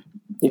up.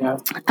 Yeah.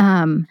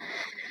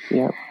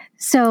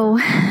 So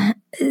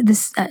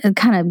this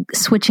kind of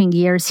switching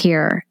gears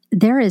here,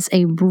 there is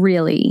a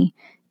really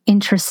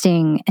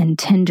interesting and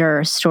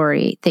tender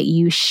story that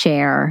you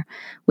share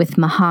with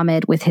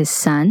Muhammad, with his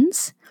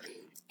sons.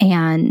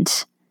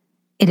 And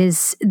it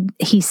is,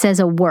 he says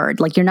a word,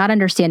 like you're not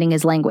understanding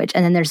his language.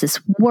 And then there's this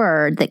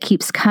word that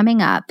keeps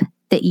coming up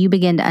that you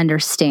begin to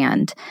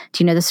understand.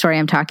 Do you know the story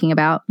I'm talking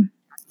about?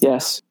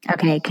 Yes.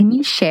 Okay. Can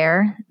you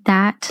share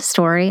that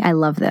story? I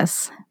love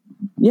this.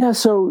 Yeah.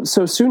 So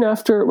soon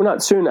after, well,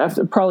 not soon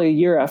after, probably a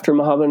year after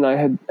Muhammad and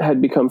I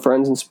had become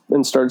friends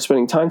and started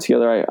spending time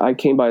together, I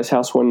came by his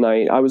house one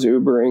night. I was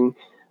Ubering,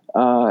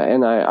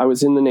 and I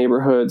was in the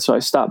neighborhood. So I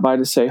stopped by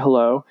to say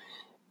hello.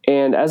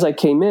 And as I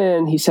came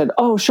in, he said,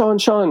 "Oh, Sean,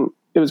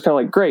 it was kind of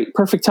like, great,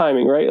 perfect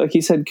timing, right?" Like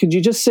he said, "Could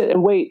you just sit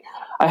and wait?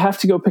 I have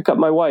to go pick up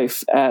my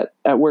wife at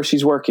where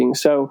she's working."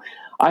 So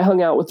I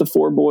hung out with the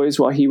 4 boys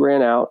while he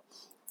ran out,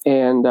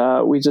 and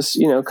we just,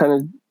 kind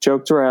of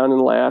joked around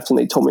and laughed, and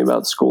they told me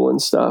about school and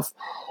stuff.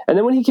 And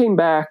then when he came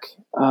back,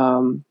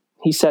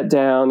 he sat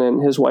down,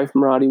 and his wife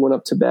Marati went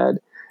up to bed,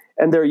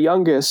 and their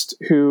youngest,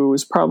 who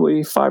was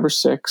probably 5 or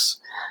 6,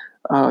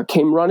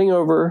 came running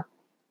over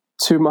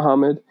to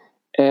Muhammad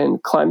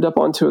and climbed up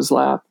onto his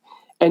lap.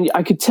 And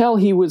I could tell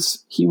he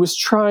was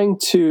trying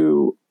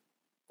to,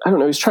 I don't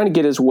know, he was trying to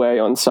get his way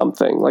on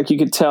something. Like you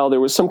could tell there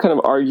was some kind of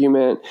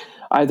argument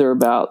either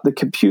about the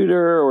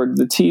computer or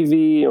the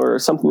TV or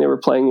something they were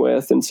playing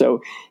with. And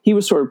so he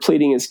was sort of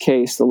pleading his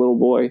case, the little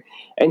boy.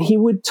 And he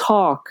would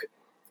talk,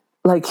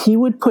 like he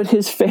would put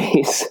his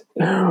face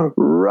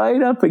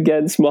right up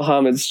against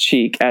Muhammad's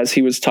cheek as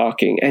he was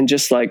talking, and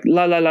just like,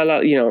 la, la, la,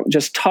 la,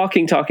 just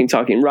talking,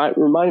 right?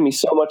 Reminded me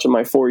so much of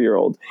my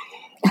 4-year-old.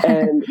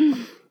 And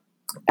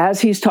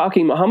as he's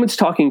talking, Muhammad's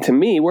talking to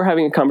me. We're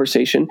having a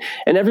conversation.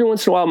 And every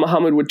once in a while,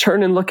 Muhammad would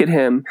turn and look at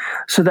him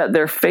so that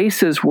their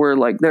faces were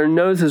like, their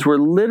noses were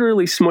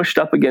literally smushed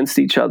up against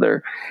each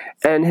other.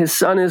 And his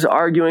son is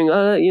arguing,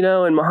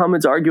 and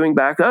Muhammad's arguing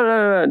back,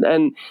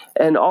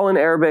 and all in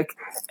Arabic.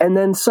 And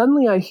then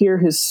suddenly I hear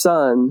his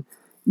son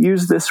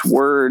use this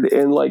word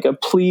in like a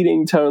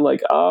pleading tone,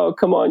 like, "Oh,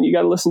 come on, you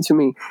got to listen to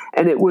me."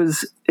 And it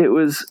was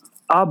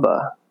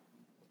Abba.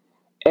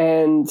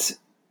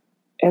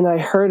 And I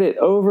heard it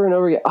over and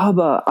over again,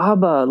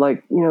 Abba,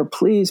 like,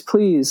 please,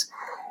 please.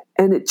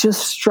 And it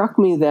just struck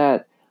me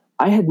that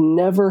I had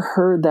never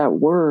heard that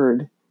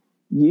word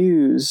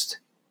used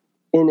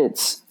in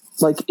its,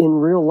 like, in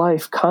real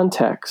life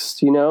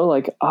context,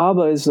 like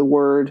Abba is the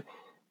word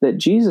that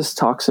Jesus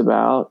talks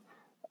about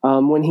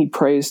when he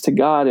prays to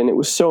God. And it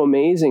was so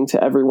amazing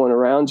to everyone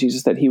around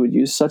Jesus that he would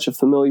use such a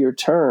familiar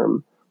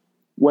term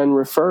when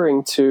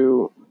referring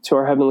to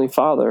our Heavenly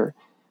Father.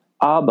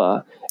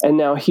 Abba. And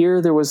now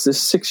here there was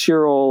this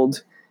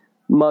 6-year-old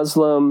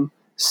Muslim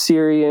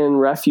Syrian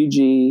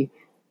refugee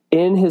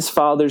in his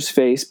father's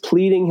face,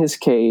 pleading his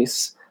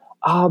case,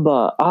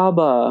 Abba,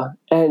 Abba.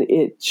 And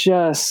it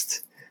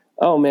just,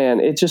 oh man,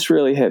 it just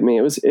really hit me.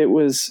 It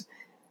was,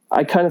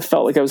 I kind of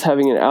felt like I was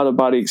having an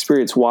out-of-body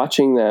experience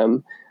watching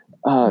them,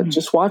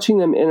 just watching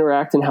them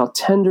interact and how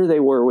tender they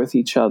were with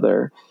each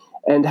other,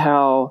 and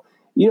how,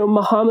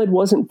 Muhammad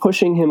wasn't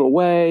pushing him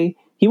away.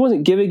 He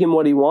wasn't giving him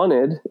what he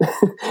wanted,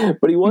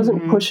 but he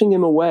wasn't pushing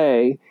him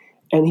away.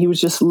 And he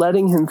was just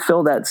letting him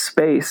fill that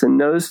space, and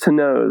nose to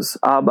nose,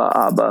 Abba,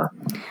 Abba.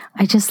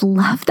 I just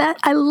love that.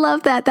 I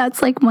love that.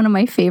 That's like one of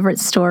my favorite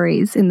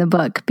stories in the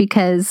book,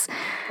 because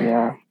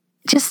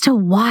just to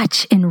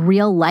watch in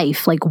real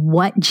life, like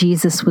what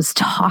Jesus was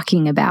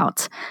talking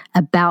about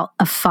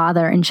a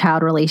father and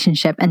child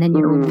relationship. And then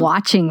you're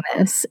watching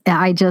this.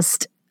 It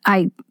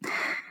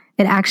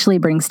actually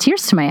brings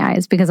tears to my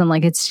eyes, because I'm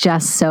like, it's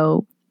just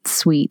so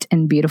sweet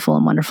and beautiful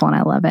and wonderful, and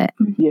I love it.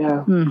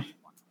 Yeah.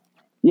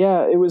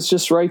 Yeah, it was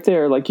just right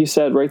there, like you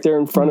said, right there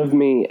in front of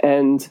me.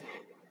 And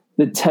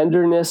the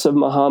tenderness of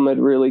Muhammad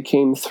really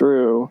came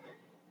through.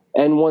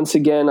 And once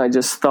again, I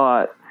just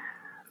thought,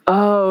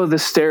 oh, the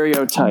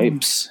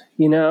stereotypes,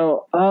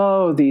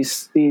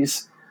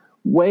 these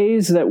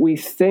ways that we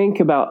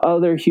think about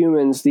other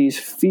humans, these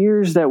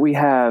fears that we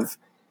have,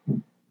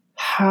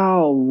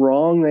 how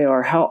wrong they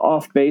are, how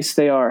off base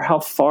they are, how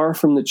far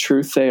from the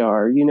truth they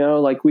are.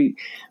 Like we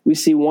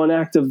see one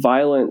act of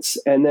violence,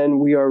 and then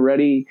we are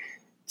ready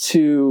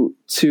to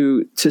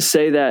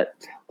say that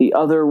the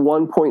other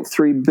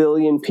 1.3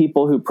 billion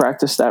people who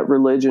practice that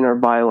religion are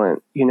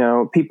violent.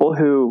 People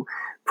who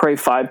pray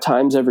 5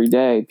 times every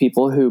day,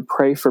 people who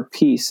pray for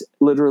peace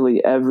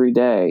literally every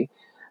day,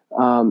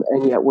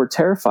 and yet we're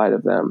terrified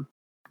of them.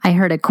 I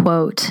heard a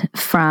quote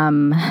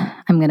from,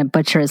 I'm going to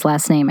butcher his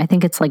last name. I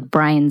think it's like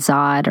Brian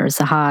Zond or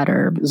Zahad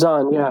or...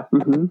 Zond, yeah.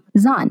 Mm-hmm.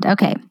 Zond,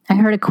 okay. I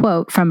heard a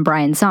quote from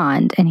Brian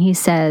Zond, and he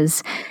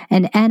says,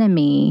 "An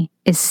enemy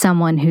is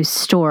someone whose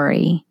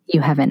story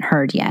you haven't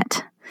heard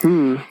yet."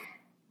 And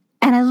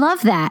I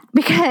love that,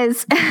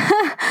 because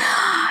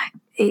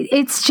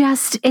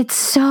it's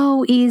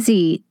so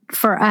easy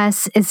for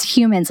us as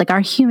humans, like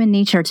our human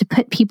nature, to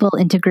put people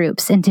into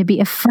groups and to be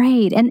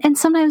afraid. And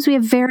sometimes we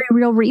have very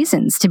real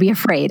reasons to be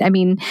afraid. I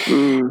mean,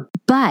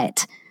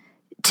 but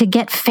to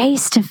get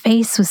face to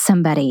face with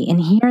somebody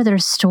and hear their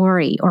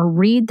story or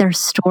read their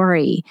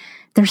story,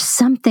 there's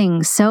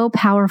something so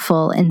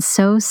powerful and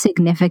so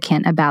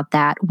significant about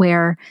that,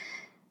 where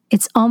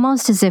it's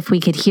almost as if we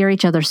could hear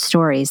each other's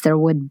stories. There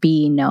would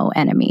be no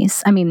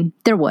enemies. I mean,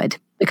 there would,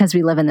 because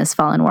we live in this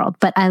fallen world.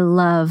 But I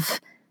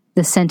love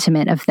the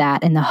sentiment of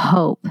that and the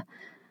hope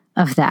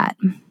of that.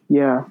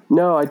 Yeah,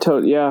 no, I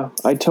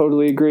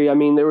totally agree. I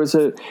mean, there was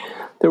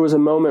a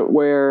moment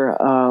where,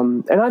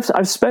 and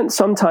I've spent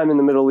some time in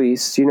the Middle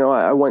East. You know,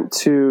 I went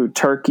to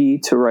Turkey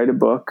to write a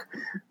book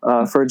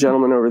for a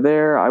gentleman over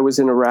there. I was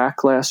in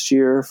Iraq last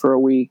year for a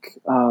week.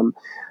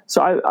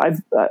 So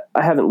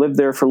I haven't lived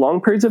there for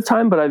long periods of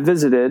time, but I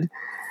visited.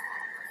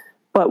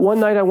 But one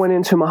night I went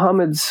into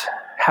Muhammad's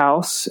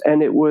house,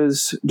 and it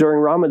was during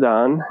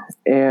Ramadan,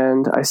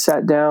 and I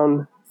sat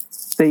down.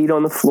 They eat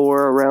on the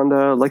floor around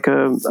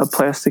a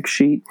plastic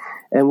sheet,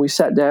 and we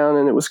sat down,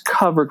 and it was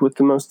covered with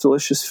the most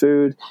delicious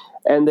food.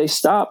 And they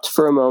stopped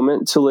for a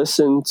moment to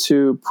listen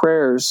to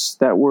prayers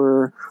that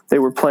they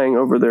were playing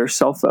over their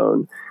cell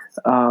phone.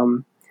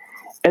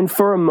 And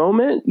for a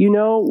moment, you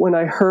know, when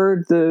I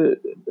heard the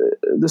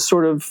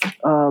sort of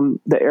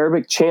the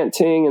Arabic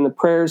chanting and the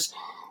prayers,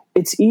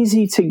 it's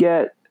easy to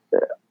get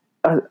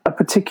a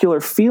particular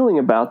feeling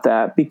about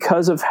that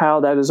because of how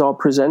that is all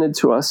presented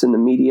to us in the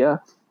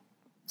media,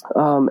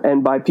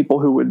 and by people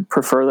who would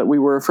prefer that we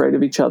were afraid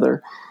of each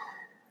other.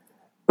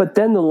 But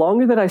then the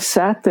longer that I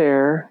sat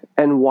there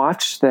and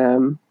watched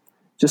them,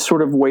 just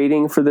sort of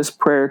waiting for this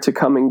prayer to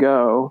come and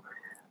go,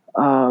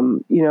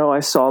 you know, I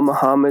saw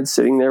Muhammad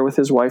sitting there with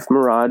his wife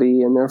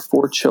Muradi and their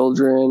 4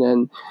 children,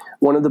 and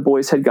one of the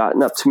boys had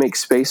gotten up to make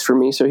space for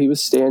me, so he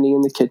was standing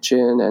in the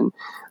kitchen, and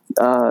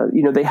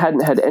you know, they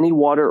hadn't had any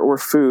water or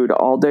food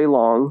all day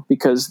long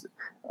because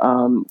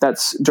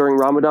that's during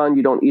Ramadan.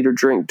 You don't eat or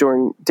drink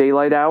during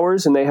daylight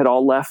hours, and they had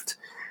all left.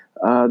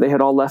 They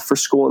had all left for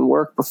school and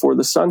work before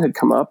the sun had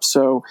come up.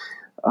 So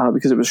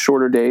because it was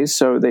shorter days,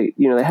 so they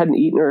hadn't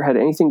eaten or had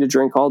anything to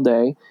drink all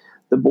day.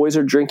 The boys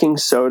are drinking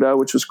soda,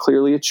 which was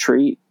clearly a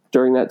treat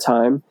during that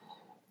time.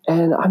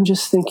 And I'm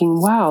just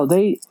thinking, wow,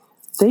 they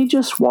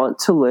just want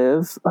to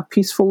live a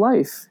peaceful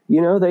life.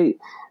 You know,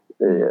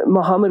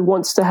 Muhammad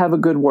wants to have a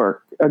good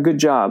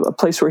job, a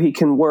place where he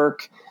can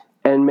work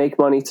and make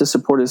money to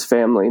support his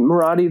family.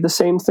 Muradi, the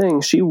same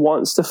thing. She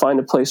wants to find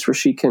a place where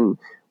she can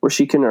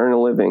earn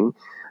a living.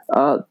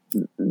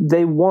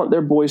 They want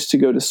their boys to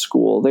go to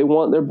school. They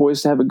want their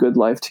boys to have a good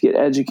life, to get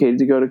educated,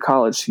 to go to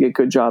college, to get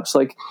good jobs.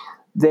 Like,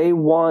 they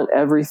want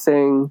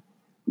everything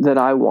that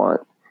I want.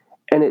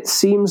 And it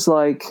seems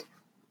like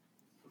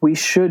we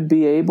should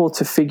be able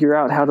to figure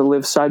out how to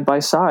live side by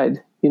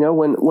side, you know,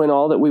 when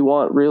all that we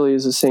want really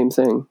is the same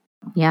thing.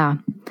 Yeah.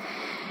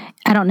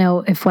 I don't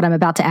know if what I'm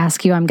about to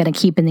ask you, I'm going to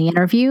keep in the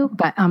interview,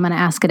 but I'm going to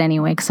ask it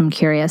anyway because I'm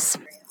curious.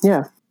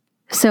 Yeah.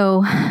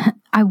 So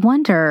I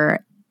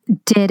wonder,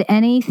 did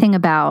anything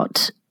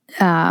about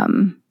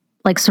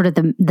like sort of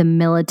the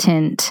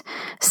militant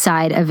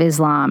side of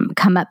Islam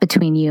come up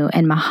between you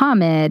and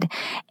Muhammad,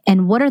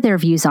 and what are their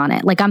views on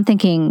it? Like, I'm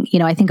thinking, you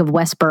know, I think of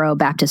Westboro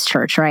Baptist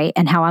Church, right?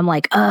 And how I'm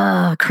like,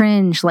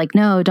 cringe, like,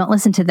 no, don't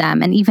listen to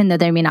them. And even though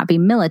they may not be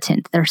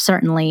militant, they're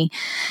certainly,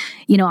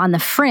 you know, on the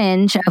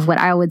fringe of what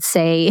I would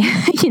say,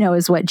 you know,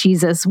 is what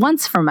Jesus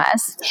wants from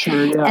us.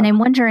 Sure, yeah. And I'm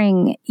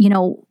wondering, you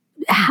know,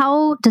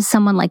 how does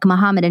someone like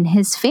Muhammad and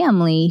his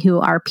family, who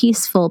are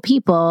peaceful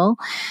people,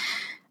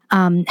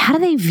 how do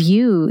they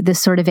view the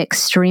sort of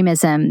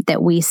extremism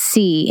that we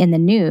see in the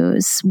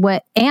news?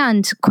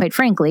 And quite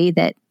frankly,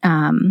 that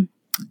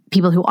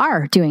people who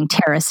are doing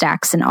terrorist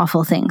acts and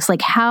awful things,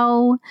 like,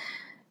 how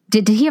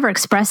did he ever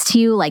express to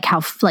you, like,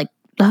 how, like,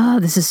 oh,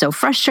 this is so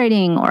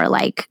frustrating, or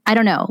like, I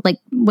don't know, like,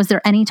 was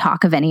there any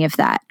talk of any of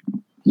that?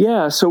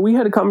 Yeah. So we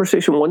had a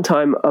conversation one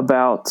time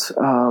about,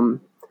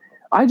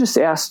 I just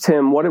asked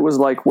him what it was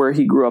like where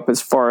he grew up,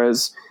 as far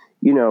as,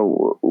 you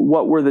know,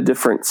 what were the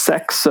different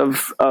sects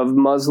of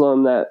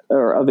Islam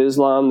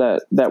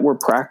that were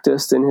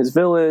practiced in his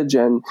village,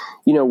 and,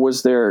 you know,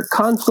 was there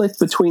conflict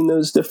between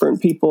those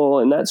different people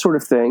and that sort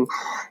of thing.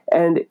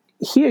 And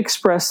he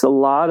expressed a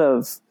lot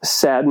of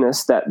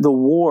sadness that the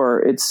war,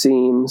 it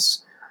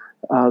seems,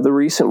 the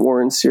recent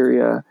war in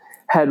Syria,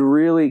 had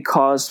really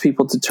caused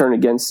people to turn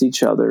against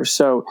each other.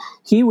 So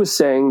he was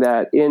saying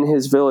that in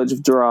his village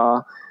of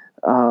Dura,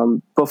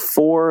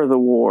 before the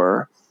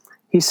war,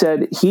 he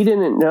said he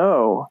didn't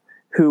know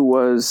who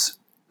was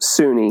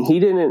Sunni. He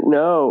didn't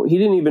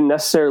even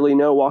necessarily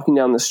know, walking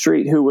down the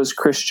street, who was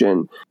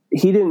Christian.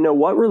 He didn't know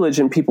what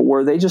religion people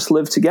were. They just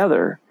lived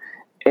together.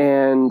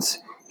 And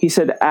he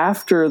said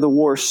after the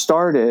war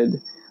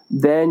started,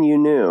 then you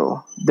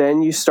knew.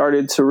 Then you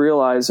started to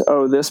realize,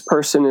 oh, this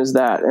person is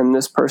that, and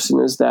this person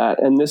is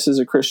that, and this is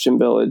a Christian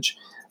village.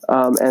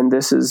 And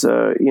this is,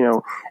 you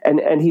know,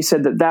 and he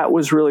said that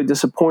was really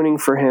disappointing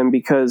for him,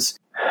 because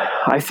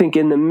I think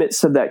in the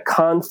midst of that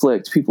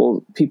conflict,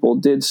 people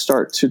did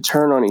start to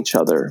turn on each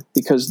other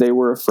because they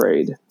were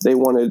afraid. They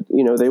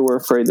were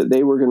afraid that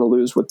they were going to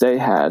lose what they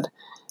had.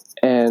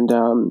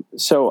 And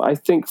so I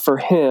think for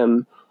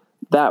him,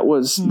 that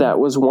was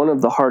one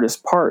of the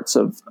hardest parts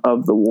of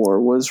the war,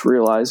 was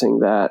realizing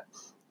that,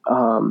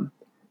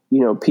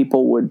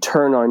 people would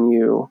turn on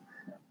you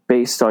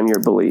based on your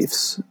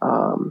beliefs,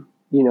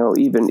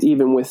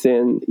 even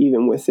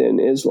within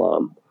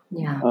Islam.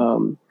 Yeah.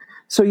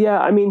 So yeah,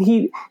 I mean,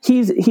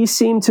 he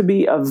seemed to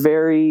be a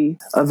very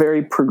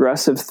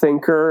progressive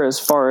thinker as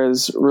far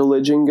as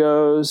religion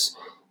goes.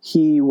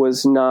 He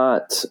was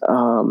not.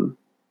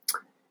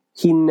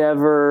 He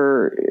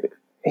never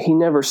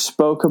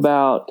spoke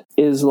about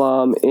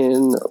Islam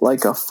in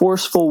like a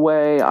forceful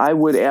way. I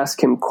would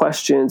ask him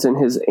questions, and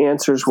his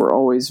answers were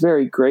always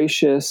very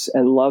gracious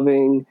and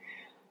loving.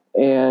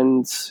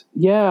 And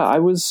yeah, I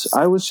was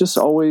just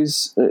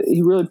always.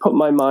 He really put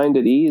my mind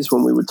at ease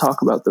when we would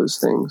talk about those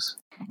things.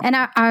 And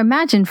I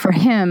imagine for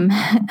him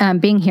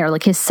being here,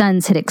 like his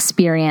sons had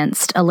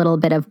experienced a little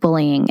bit of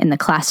bullying in the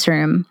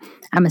classroom.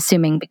 I'm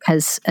assuming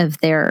because of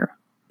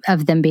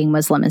them being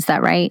Muslim. Is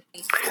that right?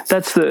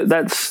 That's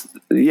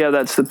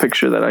the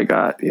picture that I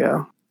got.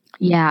 Yeah.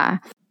 Yeah.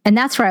 And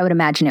that's where I would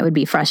imagine it would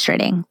be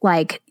frustrating.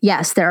 Like,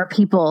 yes, there are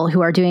people who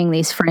are doing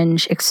these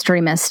fringe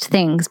extremist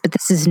things, but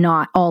this is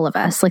not all of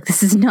us. Like,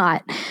 this is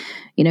not,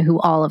 who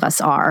all of us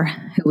are,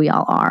 who we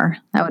all are.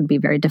 That would be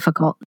very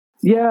difficult.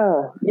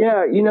 Yeah.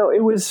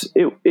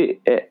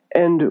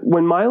 And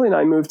when Miley and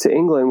I moved to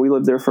England, we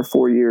lived there for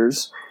 4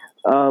 years.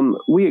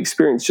 We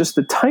experienced just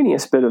the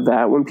tiniest bit of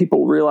that when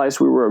people realized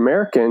we were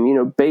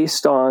American,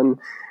 based on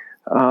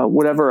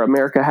whatever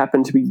America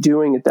happened to be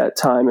doing at that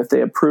time, if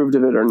they approved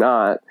of it or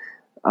not.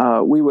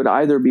 We would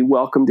either be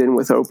welcomed in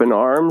with open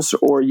arms,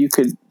 or you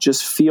could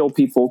just feel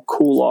people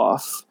cool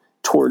off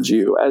towards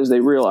you as they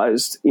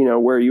realized,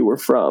 where you were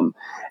from.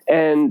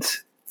 And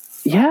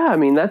yeah, I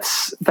mean,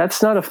 that's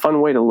not a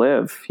fun way to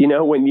live,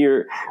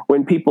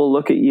 when people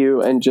look at you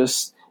and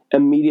just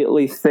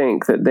immediately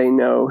think that they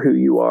know who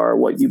you are,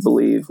 what you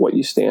believe, what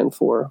you stand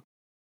for.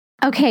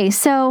 Okay,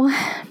 so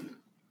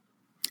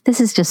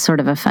this is just sort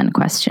of a fun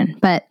question,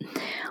 but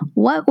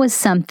what was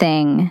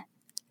something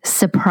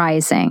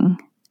surprising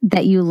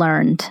that you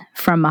learned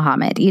from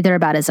Muhammad, either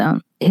about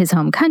his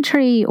home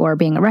country or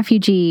being a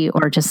refugee,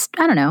 or just,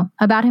 I don't know,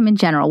 about him in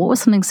general? What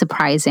was something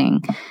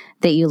surprising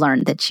that you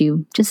learned that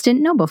you just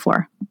didn't know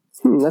before?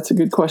 That's a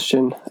good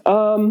question.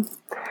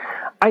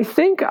 I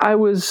think I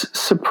was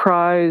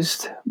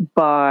surprised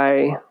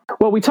by,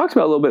 we talked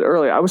about it a little bit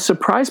earlier. I was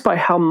surprised by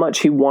how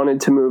much he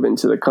wanted to move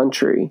into the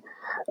country.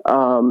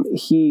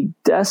 He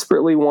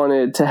desperately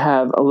wanted to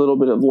have a little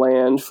bit of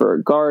land for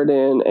a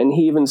garden, and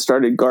he even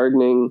started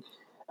gardening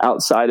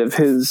outside of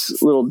his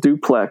little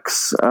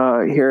duplex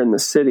here in the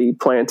city,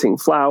 planting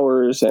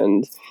flowers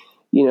and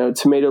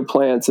tomato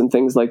plants and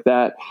things like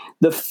that.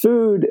 The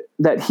food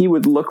that he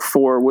would look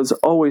for was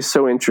always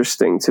so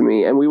interesting to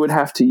me, and we would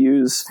have to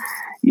use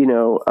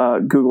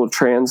Google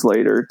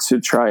Translator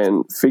to try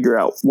and figure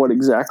out what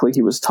exactly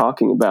he was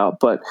talking about.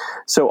 But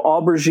so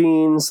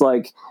aubergines,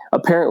 like,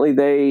 apparently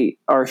they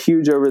are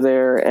huge over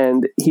there,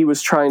 and he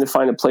was trying to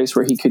find a place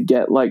where he could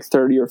get like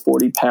 30 or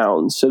 40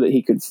 pounds so that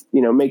he could,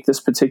 make this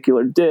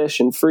particular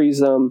dish and freeze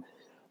them.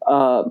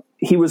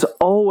 He was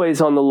always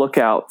on the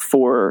lookout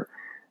for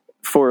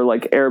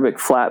like Arabic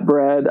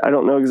flatbread. I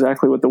don't know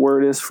exactly what the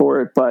word is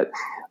for it, but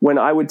when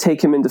I would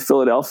take him into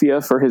Philadelphia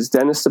for his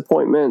dentist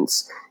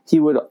appointments, he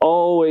would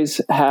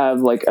always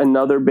have like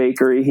another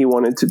bakery he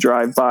wanted to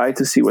drive by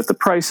to see what the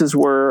prices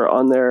were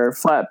on their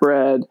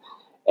flatbread.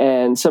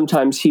 And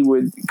sometimes he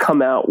would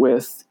come out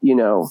with,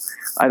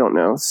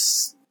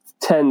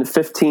 10 to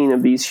 15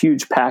 of these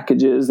huge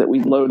packages that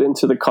we'd load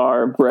into the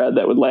car of bread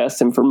that would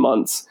last him for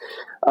months.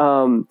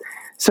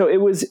 So it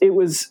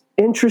was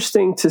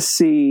interesting to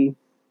see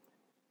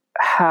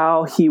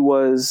how he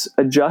was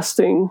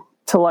adjusting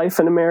to life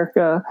in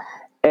America,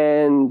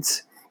 and,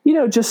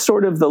 just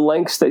sort of the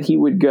lengths that he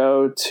would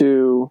go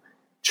to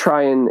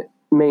try and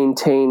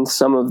maintain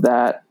some of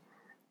that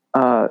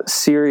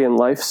Syrian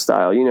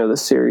lifestyle, the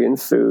Syrian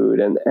food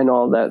and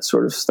all that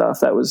sort of stuff.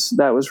 That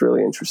was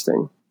really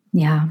interesting.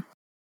 Yeah.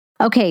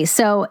 Okay,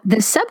 so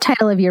the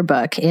subtitle of your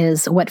book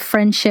is What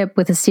Friendship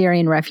with a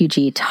Syrian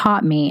Refugee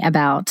Taught Me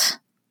About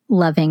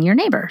Loving Your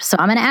Neighbor. So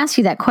I'm going to ask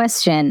you that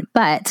question,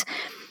 but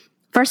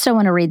first I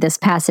want to read this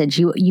passage.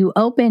 You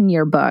open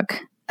your book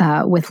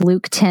with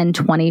Luke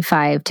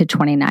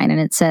 10:25-29, and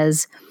it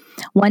says,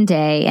 "One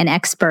day, an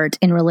expert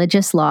in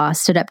religious law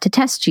stood up to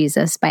test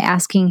Jesus by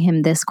asking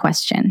him this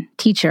question,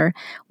 'Teacher,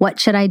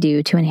 what should I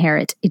do to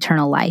inherit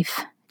eternal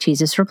life?'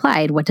 Jesus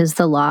replied, 'What does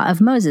the law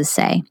of Moses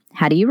say?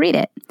 How do you read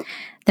it?'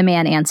 The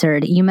man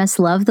answered, 'You must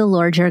love the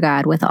Lord your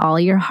God with all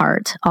your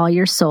heart, all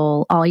your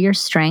soul, all your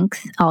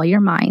strength, all your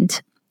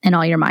mind,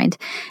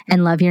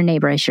 and love your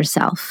neighbor as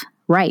yourself.'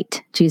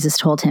 'Right,' Jesus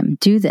told him,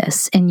 'do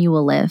this and you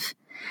will live.'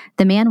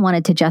 The man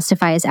wanted to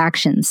justify his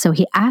actions, so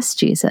he asked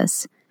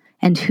Jesus,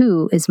 'And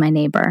who is my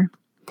neighbor?'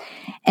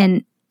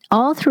 And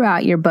all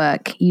throughout your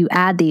book, you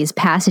add these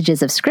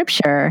passages of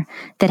scripture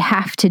that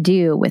have to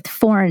do with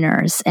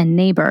foreigners and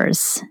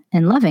neighbors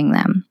and loving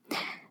them.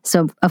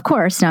 So, of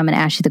course, now I'm going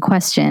to ask you the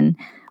question,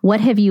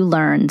 what have you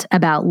learned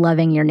about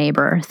loving your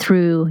neighbor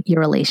through your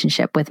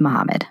relationship with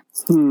Muhammad?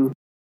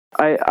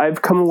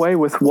 I've come away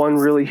with one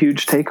really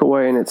huge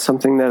takeaway, and it's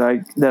something that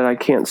I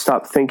can't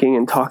stop thinking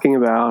and talking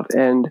about.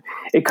 And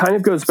it kind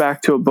of goes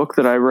back to a book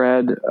that I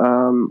read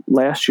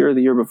last year or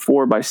the year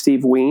before by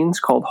Steve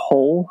Wiens called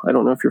Whole. I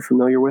don't know if you're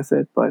familiar with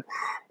it, but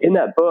in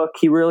that book,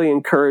 he really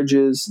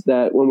encourages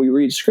that when we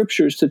read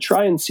scriptures to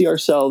try and see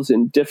ourselves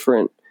in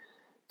different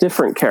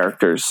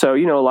characters. So,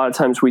 a lot of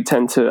times we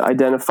tend to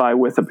identify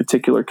with a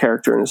particular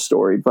character in a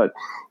story, but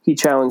he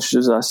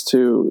challenges us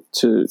to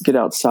get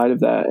outside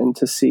of that and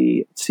to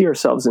see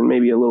ourselves in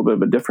maybe a little bit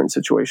of a different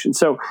situation.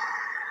 So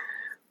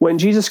when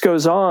Jesus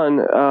goes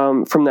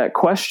on from that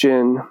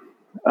question,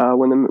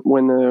 when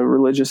the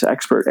religious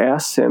expert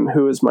asks him,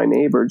 "Who is my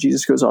neighbor?"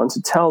 Jesus goes on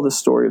to tell the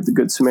story of the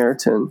Good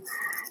Samaritan.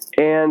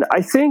 And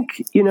I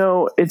think,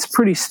 it's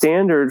pretty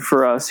standard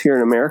for us here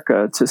in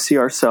America to see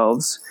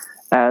ourselves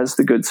as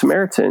the Good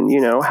Samaritan.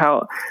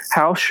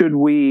 How should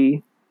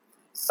we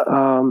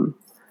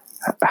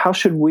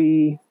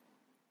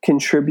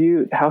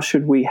contribute? How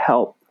should we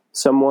help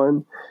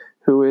someone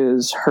who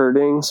is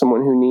hurting,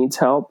 someone who needs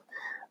help?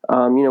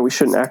 We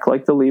shouldn't act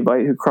like the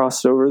Levite who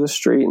crossed over the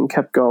street and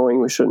kept going.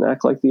 We shouldn't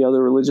act like the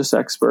other religious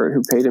expert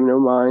who paid him no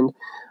mind.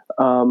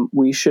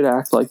 We should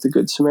act like the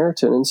Good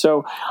Samaritan. And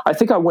so I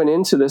think I went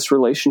into this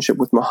relationship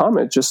with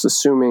Muhammad just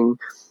assuming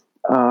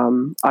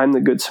I'm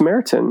the Good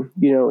Samaritan,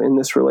 in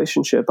this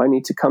relationship. I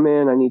need to come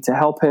in. I need to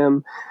help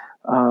him.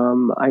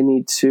 I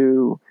need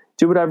to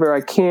do whatever I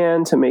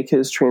can to make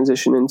his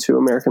transition into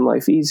American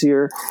life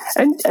easier.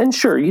 And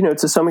sure,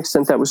 to some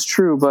extent that was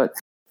true. But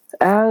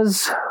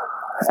as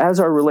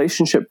our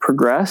relationship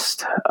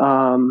progressed,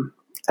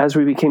 as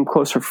we became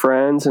closer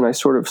friends, and I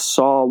sort of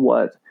saw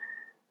what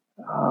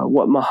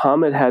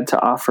Muhammad had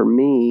to offer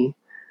me,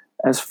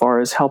 as far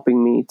as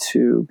helping me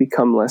to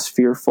become less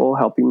fearful,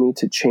 helping me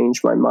to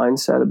change my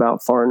mindset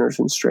about foreigners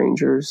and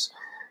strangers,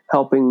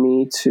 helping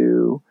me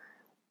to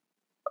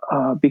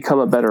become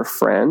a better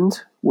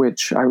friend,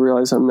 which I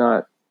realize I'm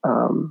not,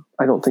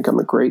 I don't think I'm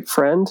a great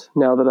friend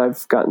now that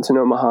I've gotten to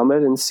know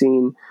Muhammad and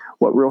seen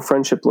what real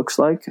friendship looks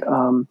like.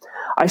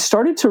 I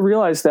started to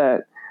realize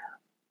that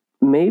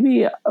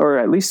maybe, or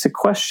at least to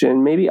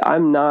question, maybe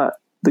I'm not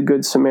the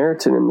Good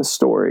Samaritan in the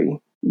story.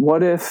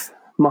 What if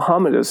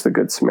Muhammad is the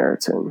Good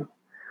Samaritan?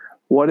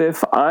 What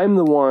if I'm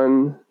the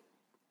one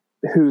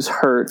who's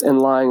hurt and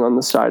lying on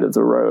the side of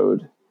the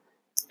road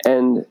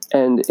and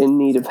in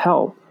need of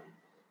help?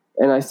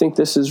 And I think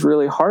this is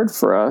really hard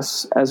for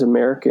us as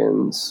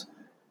Americans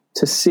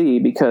to see,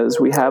 because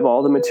we have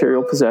all the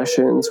material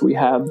possessions, we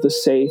have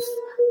the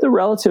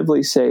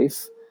relatively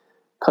safe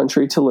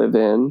country to live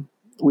in,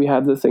 we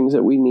have the things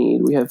that we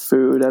need, we have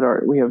food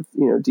we have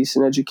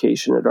decent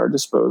education at our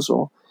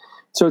disposal.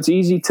 So it's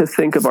easy to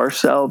think of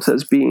ourselves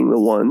as being the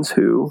ones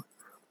who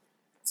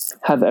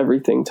have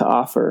everything to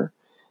offer.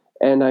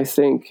 And I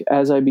think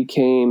as I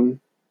became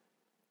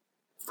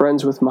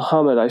friends with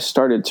Muhammad, I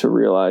started to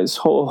realize,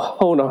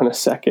 hold on a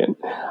second.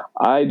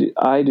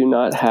 I do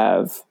not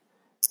have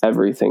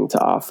everything to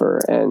offer.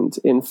 And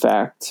in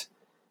fact,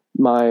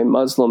 my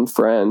Muslim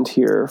friend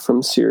here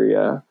from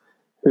Syria,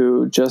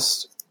 who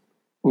just,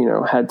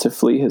 had to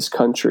flee his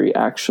country,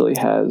 actually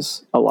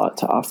has a lot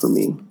to offer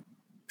me.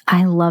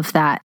 I love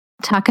that.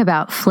 Talk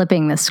about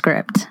flipping the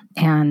script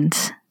and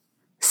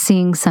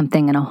seeing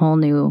something in a whole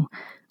new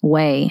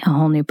way, a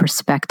whole new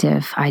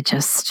perspective. I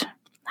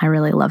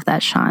really love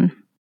that, Sean.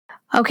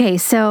 Okay,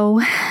 so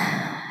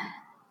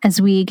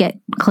as we get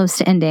close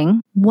to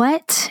ending,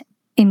 what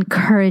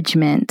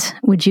encouragement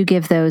would you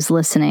give those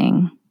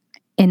listening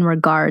in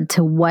regard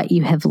to what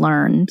you have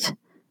learned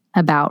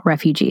about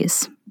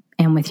refugees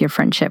and with your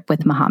friendship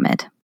with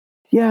Muhammad?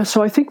 Yeah,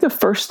 so I think the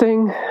first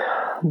thing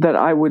that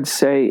I would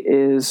say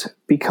is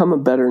become a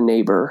better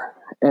neighbor.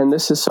 And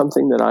this is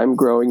something that I'm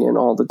growing in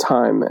all the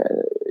time.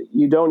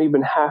 You don't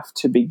even have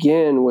to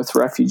begin with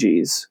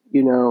refugees,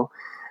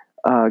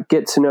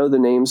 get to know the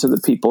names of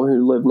the people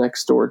who live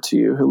next door to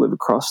you, who live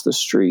across the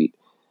street,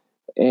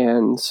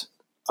 and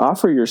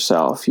offer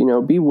yourself,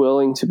 be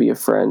willing to be a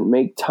friend,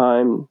 make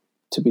time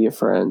to be a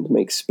friend,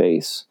 make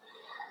space.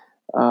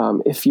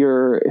 If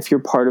you're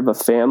part of a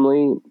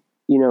family,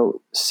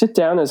 sit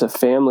down as a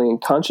family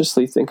and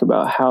consciously think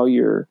about how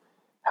you're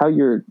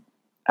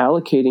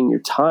allocating your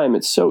time.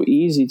 It's so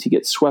easy to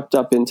get swept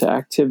up into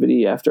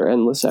activity after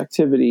endless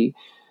activity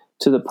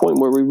to the point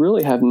where we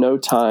really have no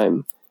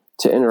time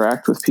to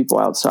interact with people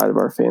outside of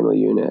our family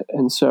unit.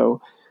 And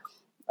so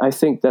I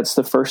think that's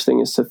the first thing,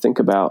 is to think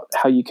about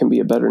how you can be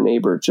a better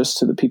neighbor just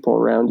to the people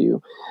around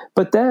you.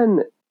 But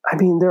then,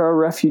 there are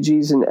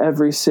refugees in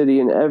every city,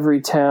 in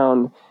every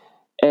town.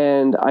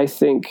 And I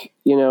think,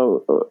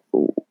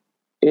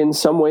 in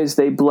some ways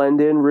they blend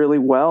in really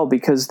well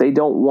because they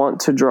don't want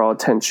to draw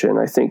attention.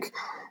 I think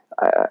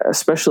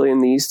especially in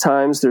these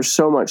times, there's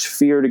so much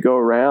fear to go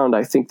around.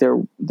 I think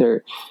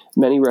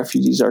many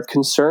refugees are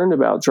concerned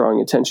about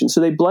drawing attention.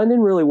 So they blend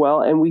in really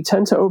well, and we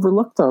tend to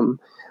overlook them.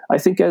 I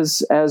think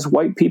as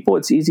white people,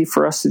 it's easy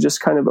for us to just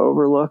kind of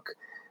overlook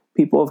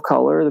people of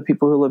color, the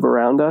people who live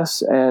around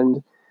us.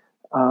 And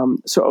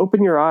so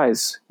open your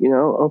eyes,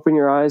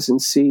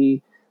 and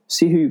see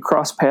who you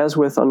cross paths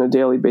with on a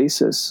daily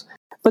basis.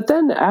 But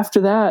then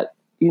after that,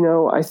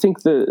 I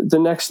think the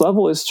next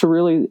level is to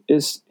really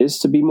is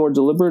to be more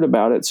deliberate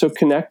about it. So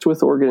connect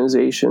with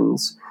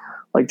organizations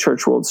like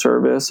Church World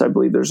Service. I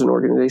believe there's an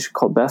organization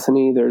called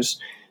Bethany. There's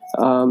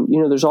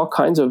there's all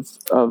kinds of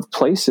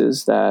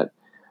places that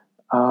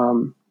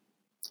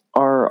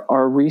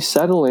are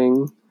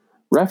resettling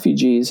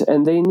refugees,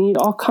 and they need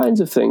all kinds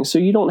of things. So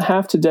you don't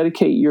have to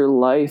dedicate your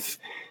life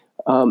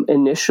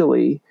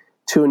initially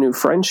to a new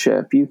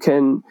friendship. You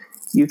can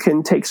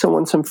take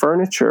someone some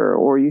furniture,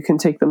 or you can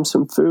take them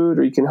some food,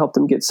 or you can help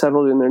them get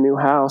settled in their new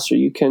house, or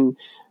you can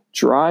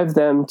drive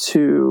them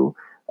to,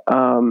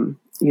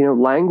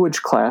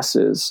 language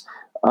classes.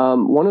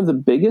 One of the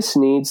biggest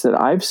needs that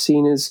I've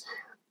seen is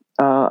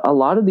a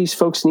lot of these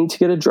folks need to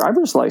get a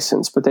driver's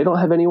license, but they don't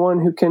have anyone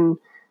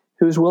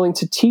who's willing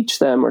to teach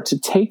them or to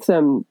take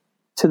them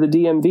to the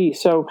DMV.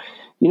 So,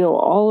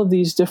 all of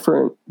these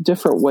different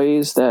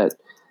ways that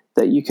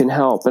you can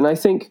help. And I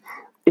think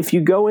if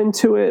you go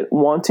into it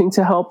wanting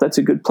to help, that's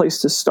a good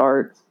place to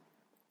start.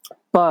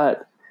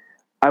 But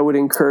I would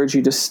encourage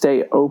you to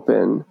stay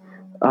open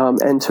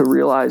and to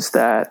realize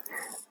that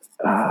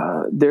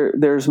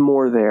there's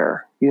more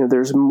there.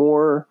 There's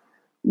more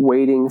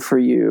waiting for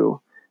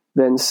you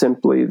than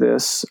simply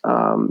this,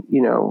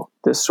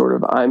 this sort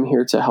of I'm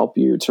here to help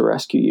you, to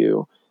rescue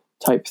you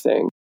type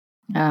thing.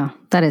 Oh,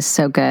 that is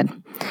so good.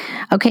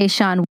 Okay,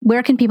 Sean,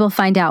 where can people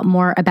find out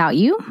more about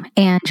you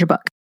and your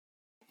book?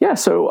 Yeah,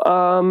 so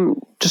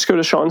just go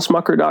to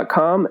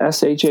SeanSmucker.com,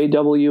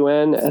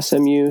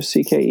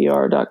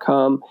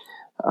 ShawnSmucker.com.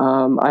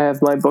 I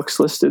have my books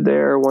listed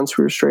there. Once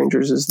We Were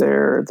Strangers is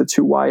there. The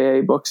 2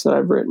 YA books that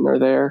I've written are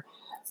there.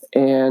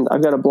 And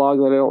I've got a blog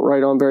that I don't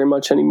write on very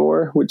much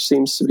anymore, which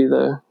seems to be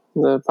the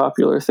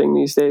popular thing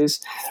these days.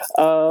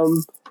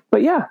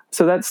 But yeah,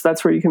 so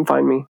that's where you can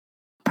find me.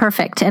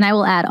 Perfect. And I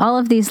will add all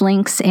of these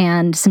links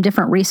and some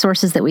different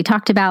resources that we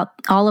talked about.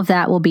 All of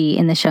that will be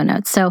in the show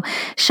notes. So,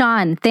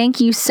 Sean, thank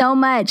you so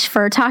much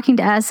for talking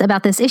to us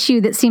about this issue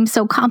that seems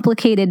so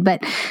complicated,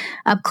 but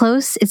up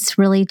close, it's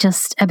really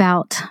just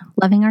about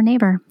loving our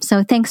neighbor.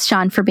 So thanks,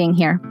 Sean, for being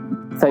here.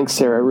 Thanks,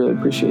 Sarah. I really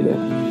appreciate it.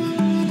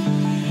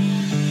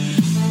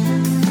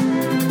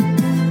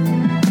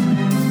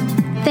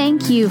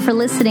 Thank you for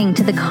listening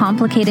to the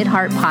Complicated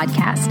Heart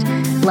podcast.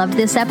 Loved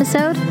this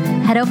episode?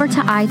 Head over to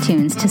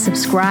iTunes to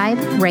subscribe,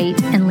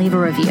 rate, and leave a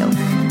review.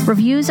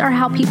 Reviews are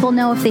how people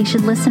know if they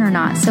should listen or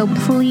not. So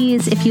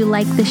please, if you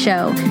like the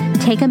show,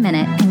 take a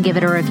minute and give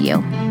it a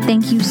review.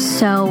 Thank you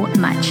so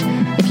much.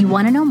 If you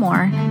want to know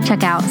more,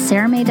 check out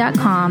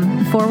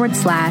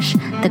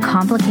sarahmay.com/The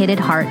Complicated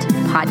Heart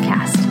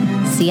podcast.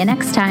 See you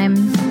next time.